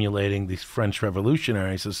as emulating these French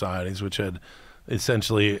revolutionary societies, which had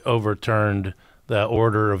essentially overturned the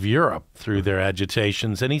order of Europe through their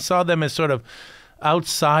agitations. And he saw them as sort of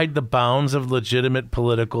outside the bounds of legitimate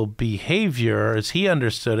political behavior, as he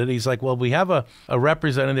understood it. He's like, well, we have a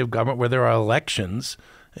representative government where there are elections,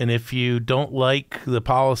 and if you don't like the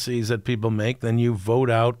policies that people make, then you vote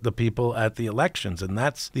out the people at the elections. And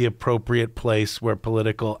that's the appropriate place where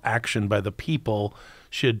political action by the people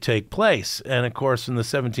should take place. And of course, in the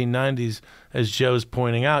 1790s, as Joe's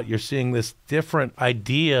pointing out, you're seeing this different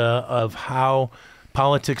idea of how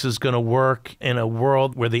politics is going to work in a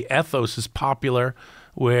world where the ethos is popular,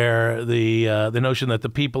 where the notion that the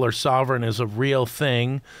people are sovereign is a real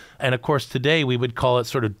thing. And of course, today we would call it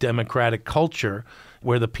sort of democratic culture,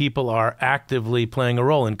 where the people are actively playing a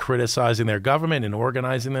role in criticizing their government and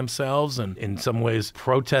organizing themselves, and in some ways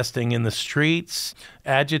protesting in the streets,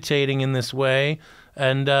 agitating in this way.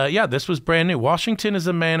 And this was brand new. Washington is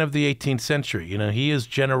a man of the 18th century. He is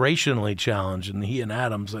generationally challenged, and he and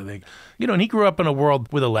Adams, I think, and he grew up in a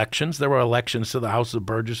world with elections. There were elections to the House of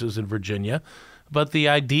Burgesses in Virginia. But the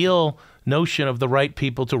ideal notion of the right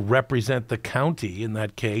people to represent the county in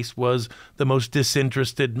that case was the most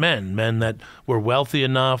disinterested men that were wealthy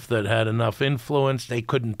enough, that had enough influence, they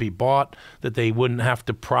couldn't be bought, that they wouldn't have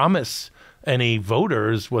to promise any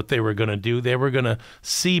voters what they were going to do. They were going to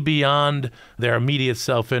see beyond their immediate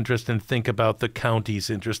self-interest and think about the county's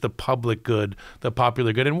interest, the public good, the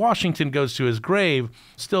popular good. And Washington goes to his grave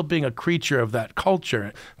still being a creature of that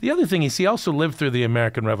culture. The other thing is he also lived through the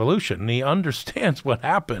American Revolution, and he understands what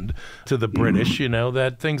happened to the British,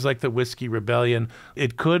 that things like the Whiskey Rebellion,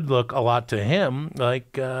 it could look a lot to him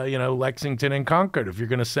like, Lexington and Concord. If you're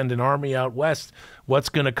going to send an army out west, what's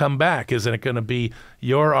going to come back? Is it going to be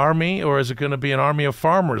your army, or is it going to be an army of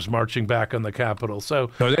farmers marching back on the Capitol? So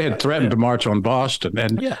they had threatened to march on Boston,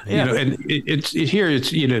 and the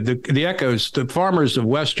echoes. The farmers of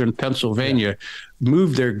Western Pennsylvania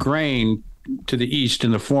moved their grain to the east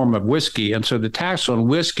in the form of whiskey, and so the tax on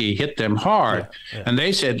whiskey hit them hard. And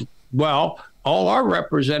they said, "Well, all our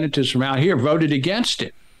representatives from out here voted against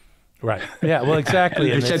it." Right. Yeah, well, exactly.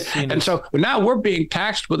 and so now we're being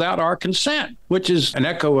taxed without our consent, which is an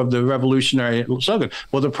echo of the revolutionary slogan.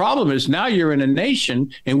 Well, the problem is now you're in a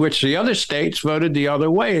nation in which the other states voted the other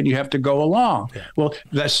way, and you have to go along. Yeah. Well,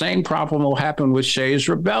 that same problem will happen with Shays'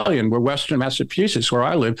 Rebellion, where Western Massachusetts, where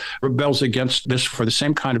I live, rebels against this for the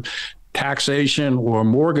same kind of taxation or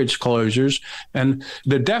mortgage closures. And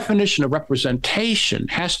the definition of representation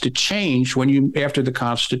has to change after the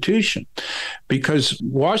Constitution, because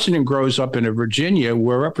Washington grows up in a Virginia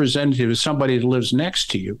where a representative is somebody that lives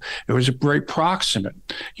next to you. It was very proximate.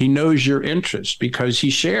 He knows your interest because he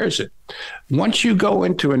shares it. Once you go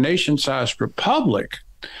into a nation-sized republic,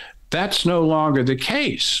 that's no longer the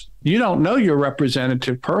case. You don't know your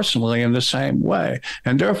representative personally in the same way.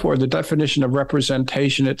 And therefore, the definition of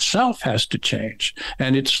representation itself has to change.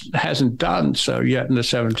 And it hasn't done so yet in the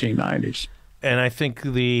 1790s. And I think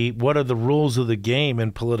what are the rules of the game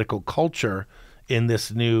in political culture in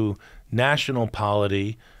this new national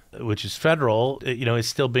polity, which is federal, is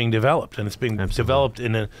still being developed, and it's being developed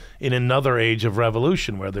in another age of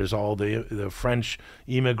revolution where there's all the French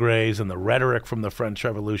immigrés and the rhetoric from the French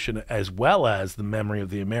Revolution, as well as the memory of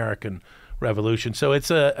the American Revolution. So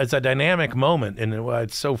it's a dynamic moment, and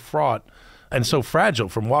it's so fraught and so fragile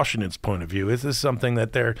from Washington's point of view. This is something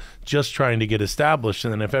that they're just trying to get established,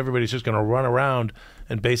 and then if everybody's just going to run around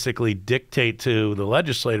and basically dictate to the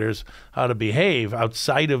legislators how to behave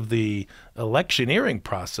outside of the electioneering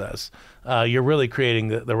process, you're really creating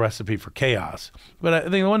the recipe for chaos. But I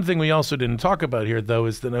think the one thing we also didn't talk about here, though,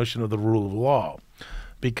 is the notion of the rule of law,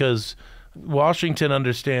 because Washington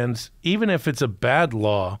understands even if it's a bad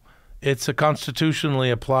law, it's a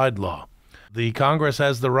constitutionally applied law. The Congress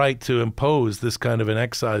has the right to impose this kind of an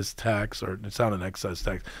excise tax, or it's not an excise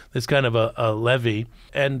tax, this kind of a levy,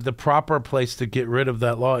 and the proper place to get rid of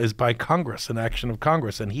that law is by Congress, an action of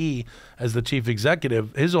Congress. And he, as the chief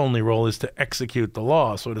executive, his only role is to execute the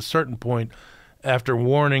law. So at a certain point, after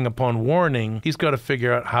warning upon warning, he's got to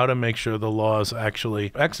figure out how to make sure the law is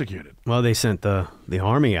actually executed. Well, they sent the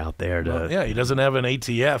army out there to... Well, yeah, he doesn't have an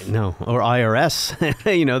ATF. No, or IRS.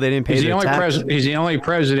 They didn't pay their tax. He's the only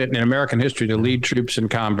president in American history to lead troops in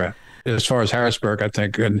combat, as far as Harrisburg, I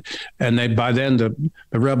think. And by then, the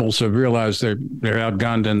rebels have realized they're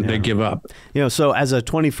outgunned and they give up. So as a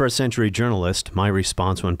 21st century journalist, my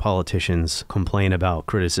response when politicians complain about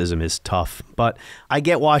criticism is tough. But I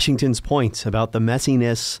get Washington's point about the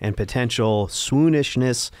messiness and potential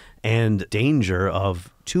swoonishness and danger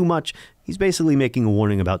of too much. He's basically making a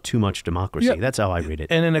warning about too much democracy. Yeah. That's how I read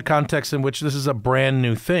it. And in a context in which this is a brand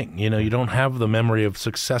new thing. You don't have the memory of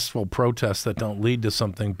successful protests that don't lead to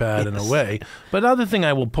something bad in a way. But another thing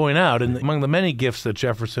I will point out, and among the many gifts that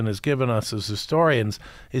Jefferson has given us as historians,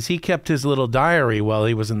 is he kept his little diary while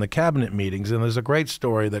he was in the cabinet meetings. And there's a great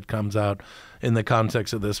story that comes out in the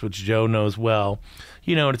context of this, which Joe knows well.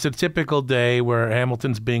 It's a typical day where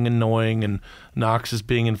Hamilton's being annoying and Knox is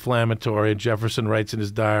being inflammatory, and Jefferson writes in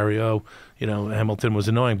his diary, Hamilton was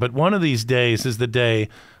annoying. But one of these days is the day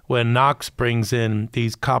when Knox brings in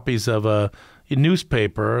these copies of a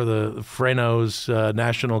newspaper, the Freno's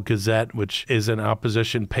National Gazette, which is an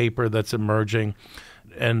opposition paper that's emerging.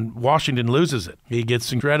 And Washington loses it. He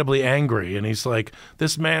gets incredibly angry, and he's like,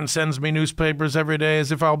 this man sends me newspapers every day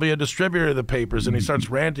as if I'll be a distributor of the papers. And he starts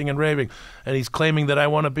ranting and raving, and he's claiming that I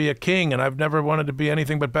want to be a king, and I've never wanted to be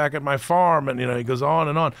anything but back at my farm. And, he goes on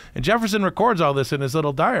and on. And Jefferson records all this in his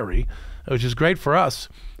little diary, which is great for us.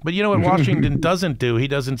 But you know what Washington doesn't do? He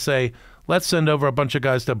doesn't say, let's send over a bunch of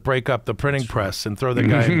guys to break up the printing press and throw the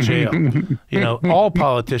guy in jail. All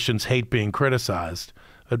politicians hate being criticized.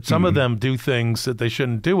 But some of them do things that they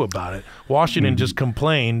shouldn't do about it. Washington just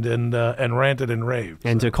complained and ranted and raved.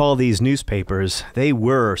 And to call these newspapers, they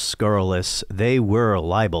were scurrilous. They were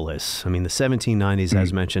libelous. I mean, the 1790s,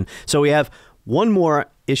 as mentioned. So we have one more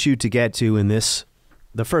issue to get to in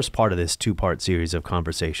the first part of this two-part series of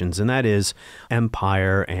conversations, and that is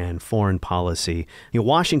empire and foreign policy.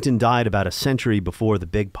 Washington died about a century before the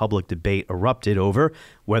big public debate erupted over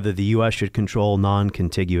whether the U.S. should control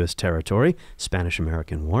non-contiguous territory,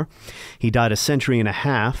 Spanish-American War. He died a century and a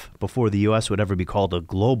half before the U.S. would ever be called a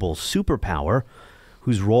global superpower,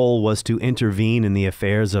 whose role was to intervene in the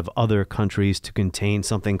affairs of other countries to contain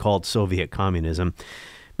something called Soviet communism.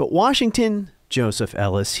 But Washington, Joseph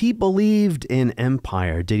Ellis, he believed in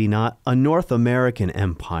empire, did he not? A North American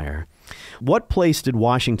empire. What place did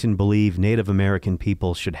Washington believe Native American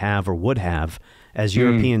people should have or would have as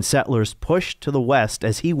European settlers pushed to the West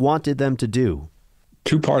as he wanted them to do?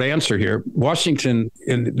 Two-part answer here. Washington,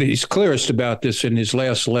 and he's clearest about this in his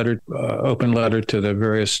last letter, open letter to the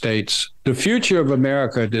various states. The future of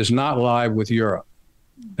America does not lie with Europe.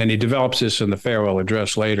 And he develops this in the farewell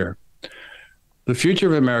address later. The future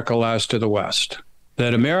of America lies to the West,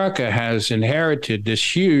 that America has inherited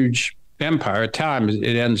this huge empire. At times,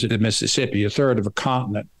 it ends at the Mississippi, a third of a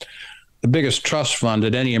continent, the biggest trust fund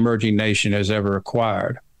that any emerging nation has ever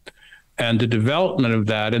acquired. And the development of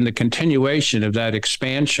that and the continuation of that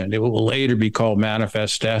expansion, it will later be called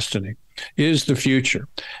Manifest Destiny, is the future.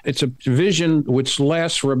 It's a vision which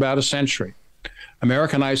lasts for about a century.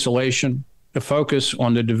 American isolation, the focus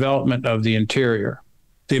on the development of the interior.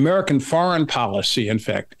 The American foreign policy, in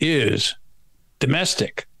fact, is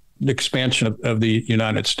domestic, the expansion of the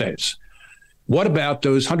United States. What about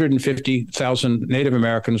those 150,000 Native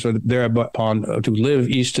Americans thereupon to live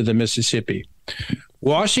east of the Mississippi?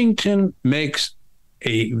 Washington makes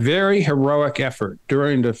a very heroic effort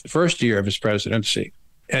during the first year of his presidency,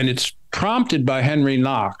 and it's prompted by Henry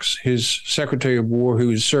Knox, his Secretary of War,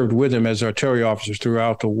 who served with him as artillery officer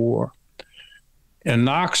throughout the war. And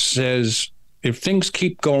Knox says, if things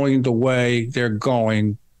keep going the way they're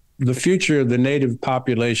going, the future of the Native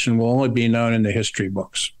population will only be known in the history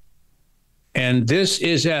books. And this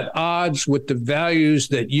is at odds with the values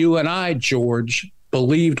that you and I, George,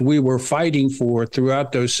 believed we were fighting for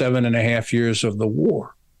throughout those 7.5 years of the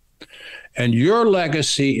war. And your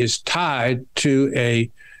legacy is tied to a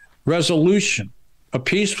resolution, a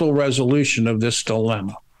peaceful resolution of this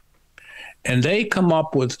dilemma. And they come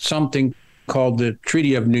up with something called the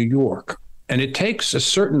Treaty of New York. And it takes a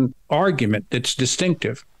certain argument that's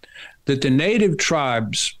distinctive, that the native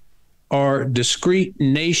tribes are discrete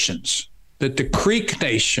nations, that the Creek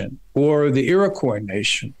Nation or the Iroquois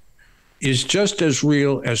Nation is just as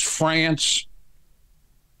real as France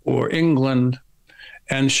or England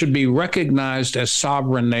and should be recognized as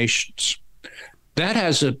sovereign nations. That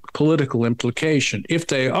has a political implication. If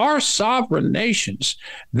they are sovereign nations,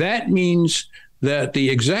 that means that the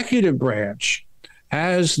executive branch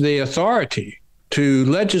has the authority to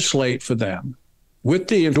legislate for them with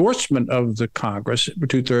the endorsement of the Congress,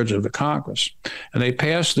 2/3 of the Congress. And they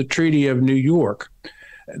pass the Treaty of New York.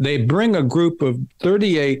 They bring a group of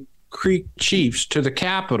 38 Creek chiefs to the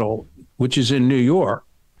Capitol, which is in New York,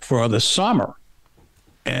 for the summer.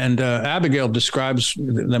 And Abigail describes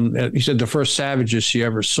them, he said, the first savages she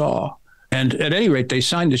ever saw. And at any rate, they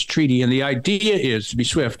signed this treaty. And the idea is, to be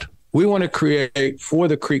swift, we want to create for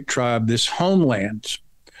the Creek tribe this homeland,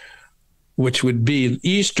 which would be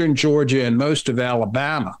eastern Georgia and most of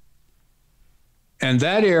Alabama. And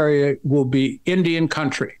that area will be Indian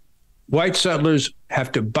country. White settlers have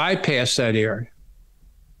to bypass that area.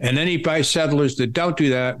 And any white settlers that don't do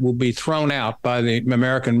that will be thrown out by the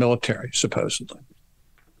American military, supposedly.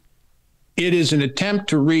 It is an attempt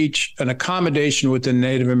to reach an accommodation with the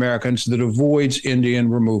Native Americans that avoids Indian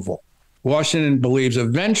removal. Washington believes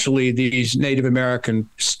eventually these Native American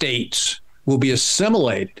states will be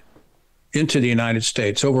assimilated into the United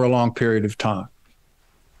States over a long period of time.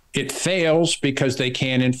 It fails because they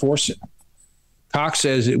can't enforce it. Cox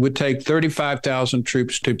says it would take 35,000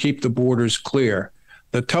 troops to keep the borders clear.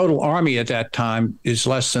 The total army at that time is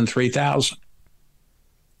less than 3,000.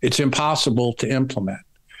 It's impossible to implement.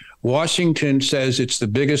 Washington says it's the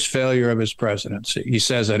biggest failure of his presidency. He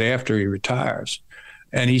says that after he retires.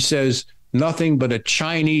 And he says nothing but a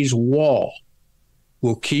Chinese wall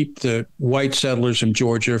will keep the white settlers from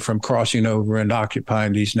Georgia from crossing over and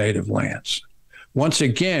occupying these native lands. Once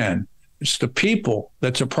again, it's the people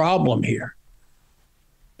that's a problem here.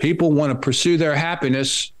 People want to pursue their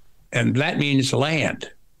happiness, and that means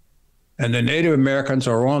land. And the Native Americans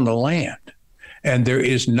are on the land, and there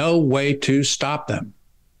is no way to stop them.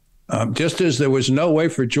 Just as there was no way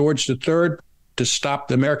for George III to stop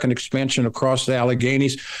the American expansion across the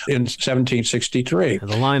Alleghenies in 1763.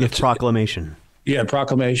 The line of proclamation. Yeah,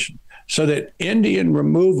 proclamation. So that Indian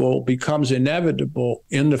removal becomes inevitable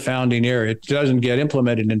in the founding era. It doesn't get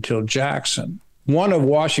implemented until Jackson. One of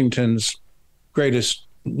Washington's greatest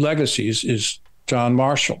legacies is John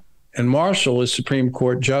Marshall. And Marshall is Supreme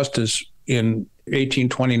Court Justice in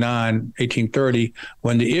 1829, 1830,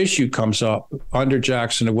 when the issue comes up under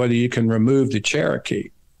Jackson of whether you can remove the Cherokee.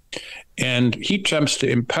 And he attempts to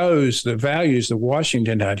impose the values that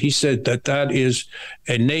Washington had. He said that that is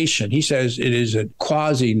a nation. He says it is a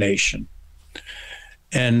quasi-nation.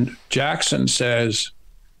 And Jackson says,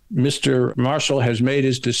 Mr. Marshall has made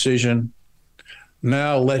his decision.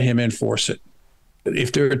 Now let him enforce it.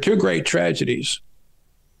 If there are two great tragedies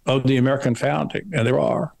of the American founding, and there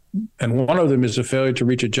are, and one of them is a failure to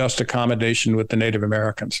reach a just accommodation with the Native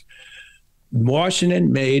Americans,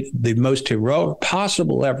 Washington made the most heroic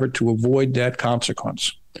possible effort to avoid that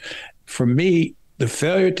consequence. For me, the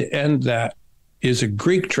failure to end that is a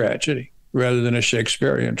Greek tragedy rather than a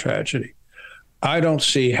Shakespearean tragedy. I don't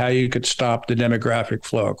see how you could stop the demographic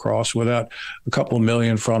flow across without a couple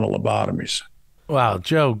million frontal lobotomies. Wow,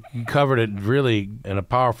 Joe covered it really in a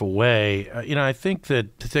powerful way. I think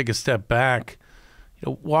that to take a step back,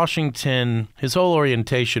 Washington, his whole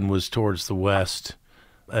orientation was towards the West.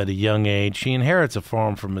 at a young age. He inherits a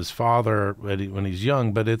farm from his father when he's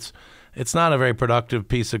young, but it's not a very productive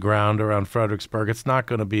piece of ground around Fredericksburg. It's not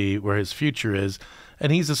going to be where his future is.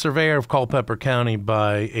 And he's a surveyor of Culpeper County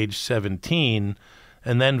by age 17,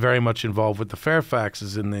 and then very much involved with the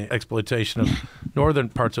Fairfaxes in the exploitation of northern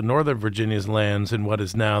parts of northern Virginia's lands in what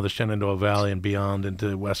is now the Shenandoah Valley and beyond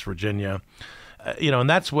into West Virginia. And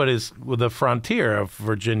that's what is the frontier of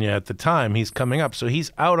Virginia at the time. He's coming up. So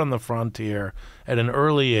he's out on the frontier at an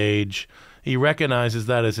early age. He recognizes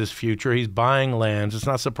that as his future. He's buying lands. It's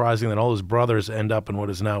not surprising that all his brothers end up in what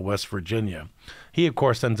is now West Virginia. He, of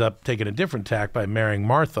course, ends up taking a different tack by marrying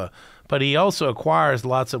Martha. But he also acquires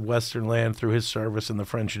lots of Western land through his service in the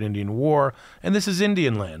French and Indian War. And this is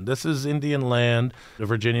Indian land. This is Indian land the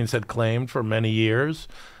Virginians had claimed for many years.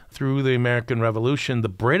 Through the American Revolution, the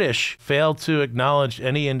British failed to acknowledge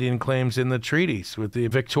any Indian claims in the treaties with the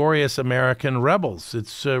victorious American rebels.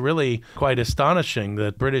 It's really quite astonishing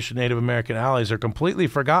that British and Native American allies are completely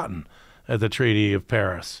forgotten at the Treaty of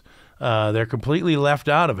Paris. They're completely left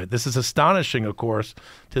out of it. This is astonishing, of course,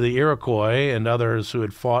 to the Iroquois and others who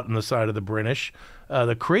had fought on the side of the British.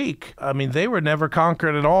 The Creek, they were never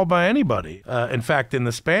conquered at all by anybody. In fact, in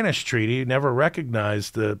the Spanish treaty, never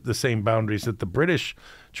recognized the same boundaries that the British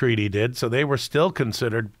treaty did, so they were still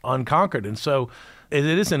considered unconquered. And so it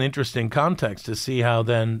is an interesting context to see how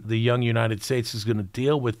then the young United States is going to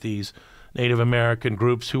deal with these Native American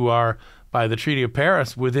groups who are, by the Treaty of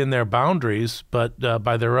Paris, within their boundaries, but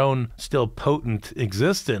by their own still potent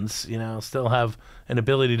existence, still have an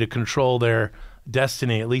ability to control their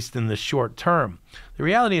destiny, at least in the short term. The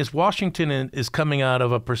reality is Washington is coming out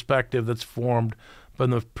of a perspective that's formed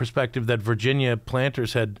from the perspective that Virginia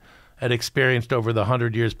planters had experienced over the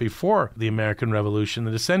 100 years before the American Revolution,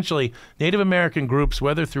 that essentially Native American groups,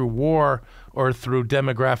 whether through war or through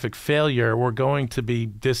demographic failure, were going to be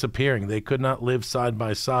disappearing. They could not live side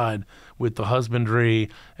by side with the husbandry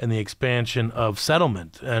and the expansion of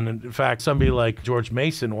settlement. And in fact, somebody like George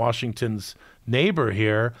Mason, Washington's neighbor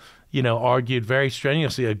here, argued very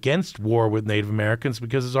strenuously against war with Native Americans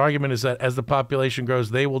because his argument is that as the population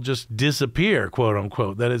grows, they will just disappear, quote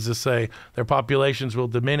unquote. That is to say, their populations will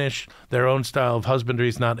diminish. Their own style of husbandry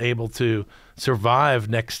is not able to survive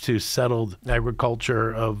next to settled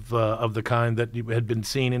agriculture of the kind that had been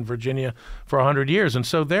seen in Virginia for 100 years. And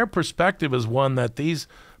so their perspective is one that these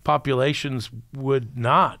populations would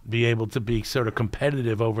not be able to be sort of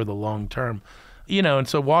competitive over the long term. And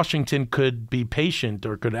so Washington could be patient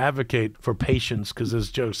or could advocate for patience because,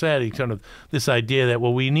 as Joe said, he kind of this idea that,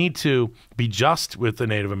 we need to be just with the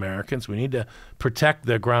Native Americans. We need to protect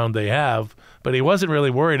the ground they have. But he wasn't really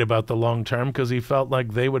worried about the long term because he felt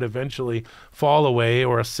like they would eventually fall away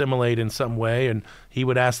or assimilate in some way. And he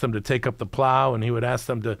would ask them to take up the plow and he would ask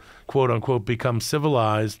them to, quote unquote, become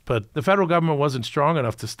civilized. But the federal government wasn't strong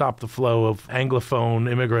enough to stop the flow of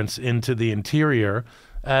Anglophone immigrants into the interior.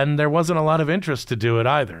 And there wasn't a lot of interest to do it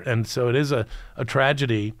either. And so it is a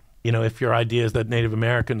tragedy, if your idea is that Native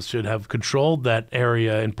Americans should have controlled that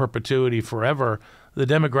area in perpetuity forever. The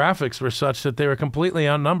demographics were such that they were completely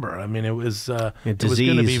outnumbered. It was going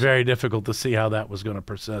to be very difficult to see how that was going to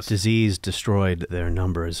persist. Disease destroyed their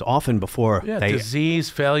numbers often before.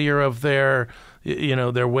 Disease, failure of their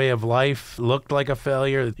way of life looked like a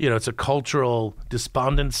failure. It's a cultural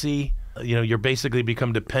despondency. You're basically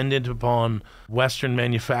become dependent upon Western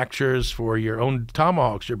manufacturers for your own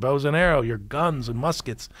tomahawks, your bows and arrows, your guns and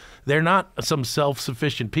muskets. They're not some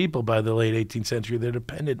self-sufficient people by the late 18th century. They're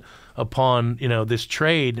dependent upon, this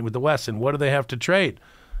trade with the West. And what do they have to trade?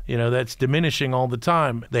 That's diminishing all the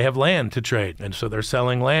time. They have land to trade. And so they're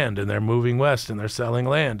selling land and they're moving west and they're selling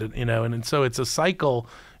land. And so it's a cycle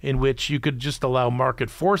in which you could just allow market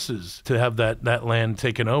forces to have that land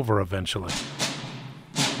taken over eventually.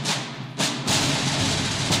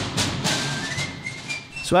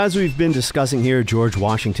 So as we've been discussing here, George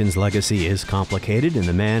Washington's legacy is complicated, and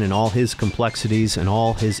the man in all his complexities and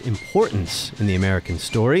all his importance in the American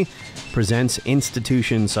story presents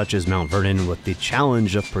institutions such as Mount Vernon with the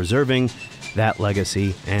challenge of preserving that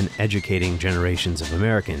legacy and educating generations of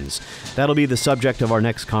Americans. That'll be the subject of our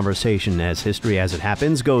next conversation as History as It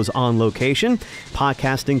Happens goes on location,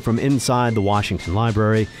 podcasting from inside the Washington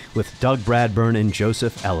Library with Doug Bradburn and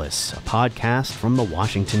Joseph Ellis, a podcast from the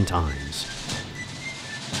Washington Times.